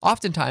fact,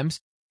 oftentimes,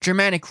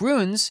 Germanic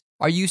runes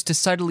are used to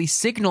subtly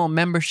signal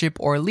membership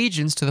or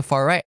allegiance to the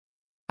far right.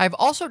 I've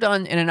also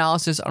done an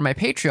analysis on my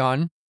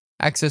Patreon,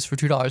 access for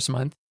 $2 a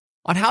month,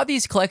 on how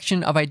these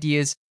collection of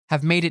ideas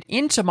have made it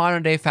into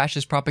modern-day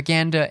fascist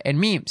propaganda and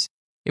memes,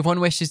 if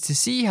one wishes to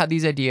see how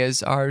these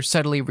ideas are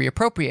subtly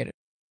reappropriated.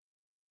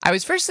 I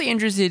was firstly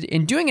interested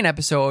in doing an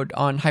episode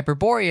on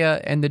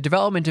Hyperborea and the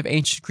development of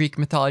ancient Greek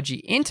mythology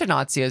into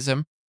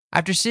Nazism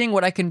after seeing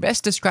what I can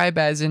best describe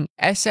as an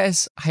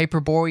SS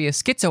Hyperborea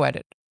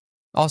schizoedit,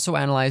 also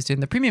analyzed in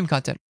the premium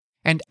content.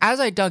 And as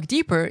I dug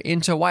deeper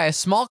into why a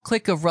small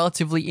clique of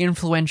relatively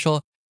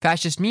influential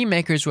fascist meme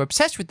makers were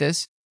obsessed with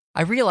this,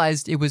 I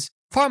realized it was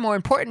far more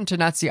important to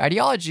Nazi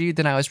ideology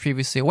than I was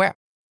previously aware.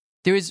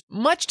 There is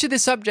much to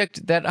this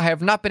subject that I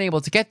have not been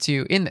able to get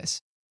to in this,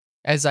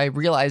 as I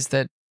realized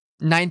that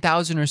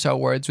 9,000 or so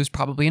words was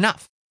probably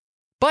enough.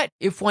 But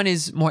if one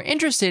is more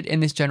interested in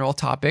this general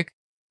topic,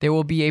 there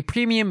will be a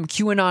premium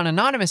QAnon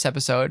Anonymous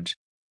episode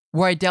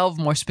where I delve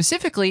more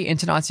specifically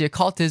into Nazi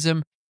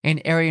occultism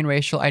and Aryan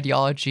racial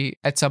ideology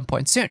at some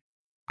point soon.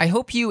 I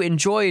hope you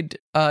enjoyed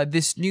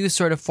this new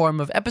sort of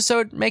form of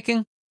episode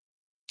making.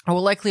 I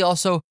will likely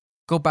also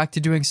go back to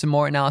doing some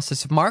more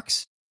analysis of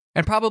Marx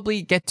and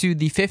probably get to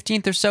the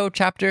 15th or so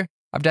chapter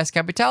of Das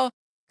Kapital,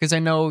 because I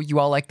know you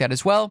all like that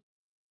as well.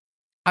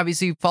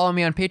 Obviously, follow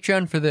me on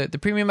Patreon for the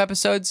premium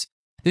episodes.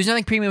 There's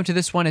nothing premium to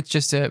this one. It's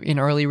just an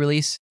early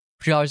release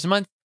for $2 a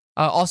month.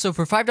 Also,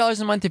 for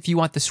 $5 a month, if you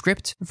want the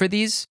script for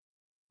these,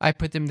 I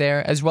put them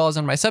there, as well as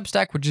on my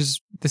Substack, which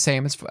is the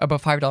same. It's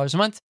about $5 a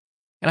month.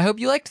 And I hope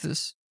you liked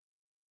this.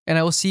 And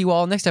I will see you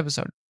all next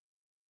episode.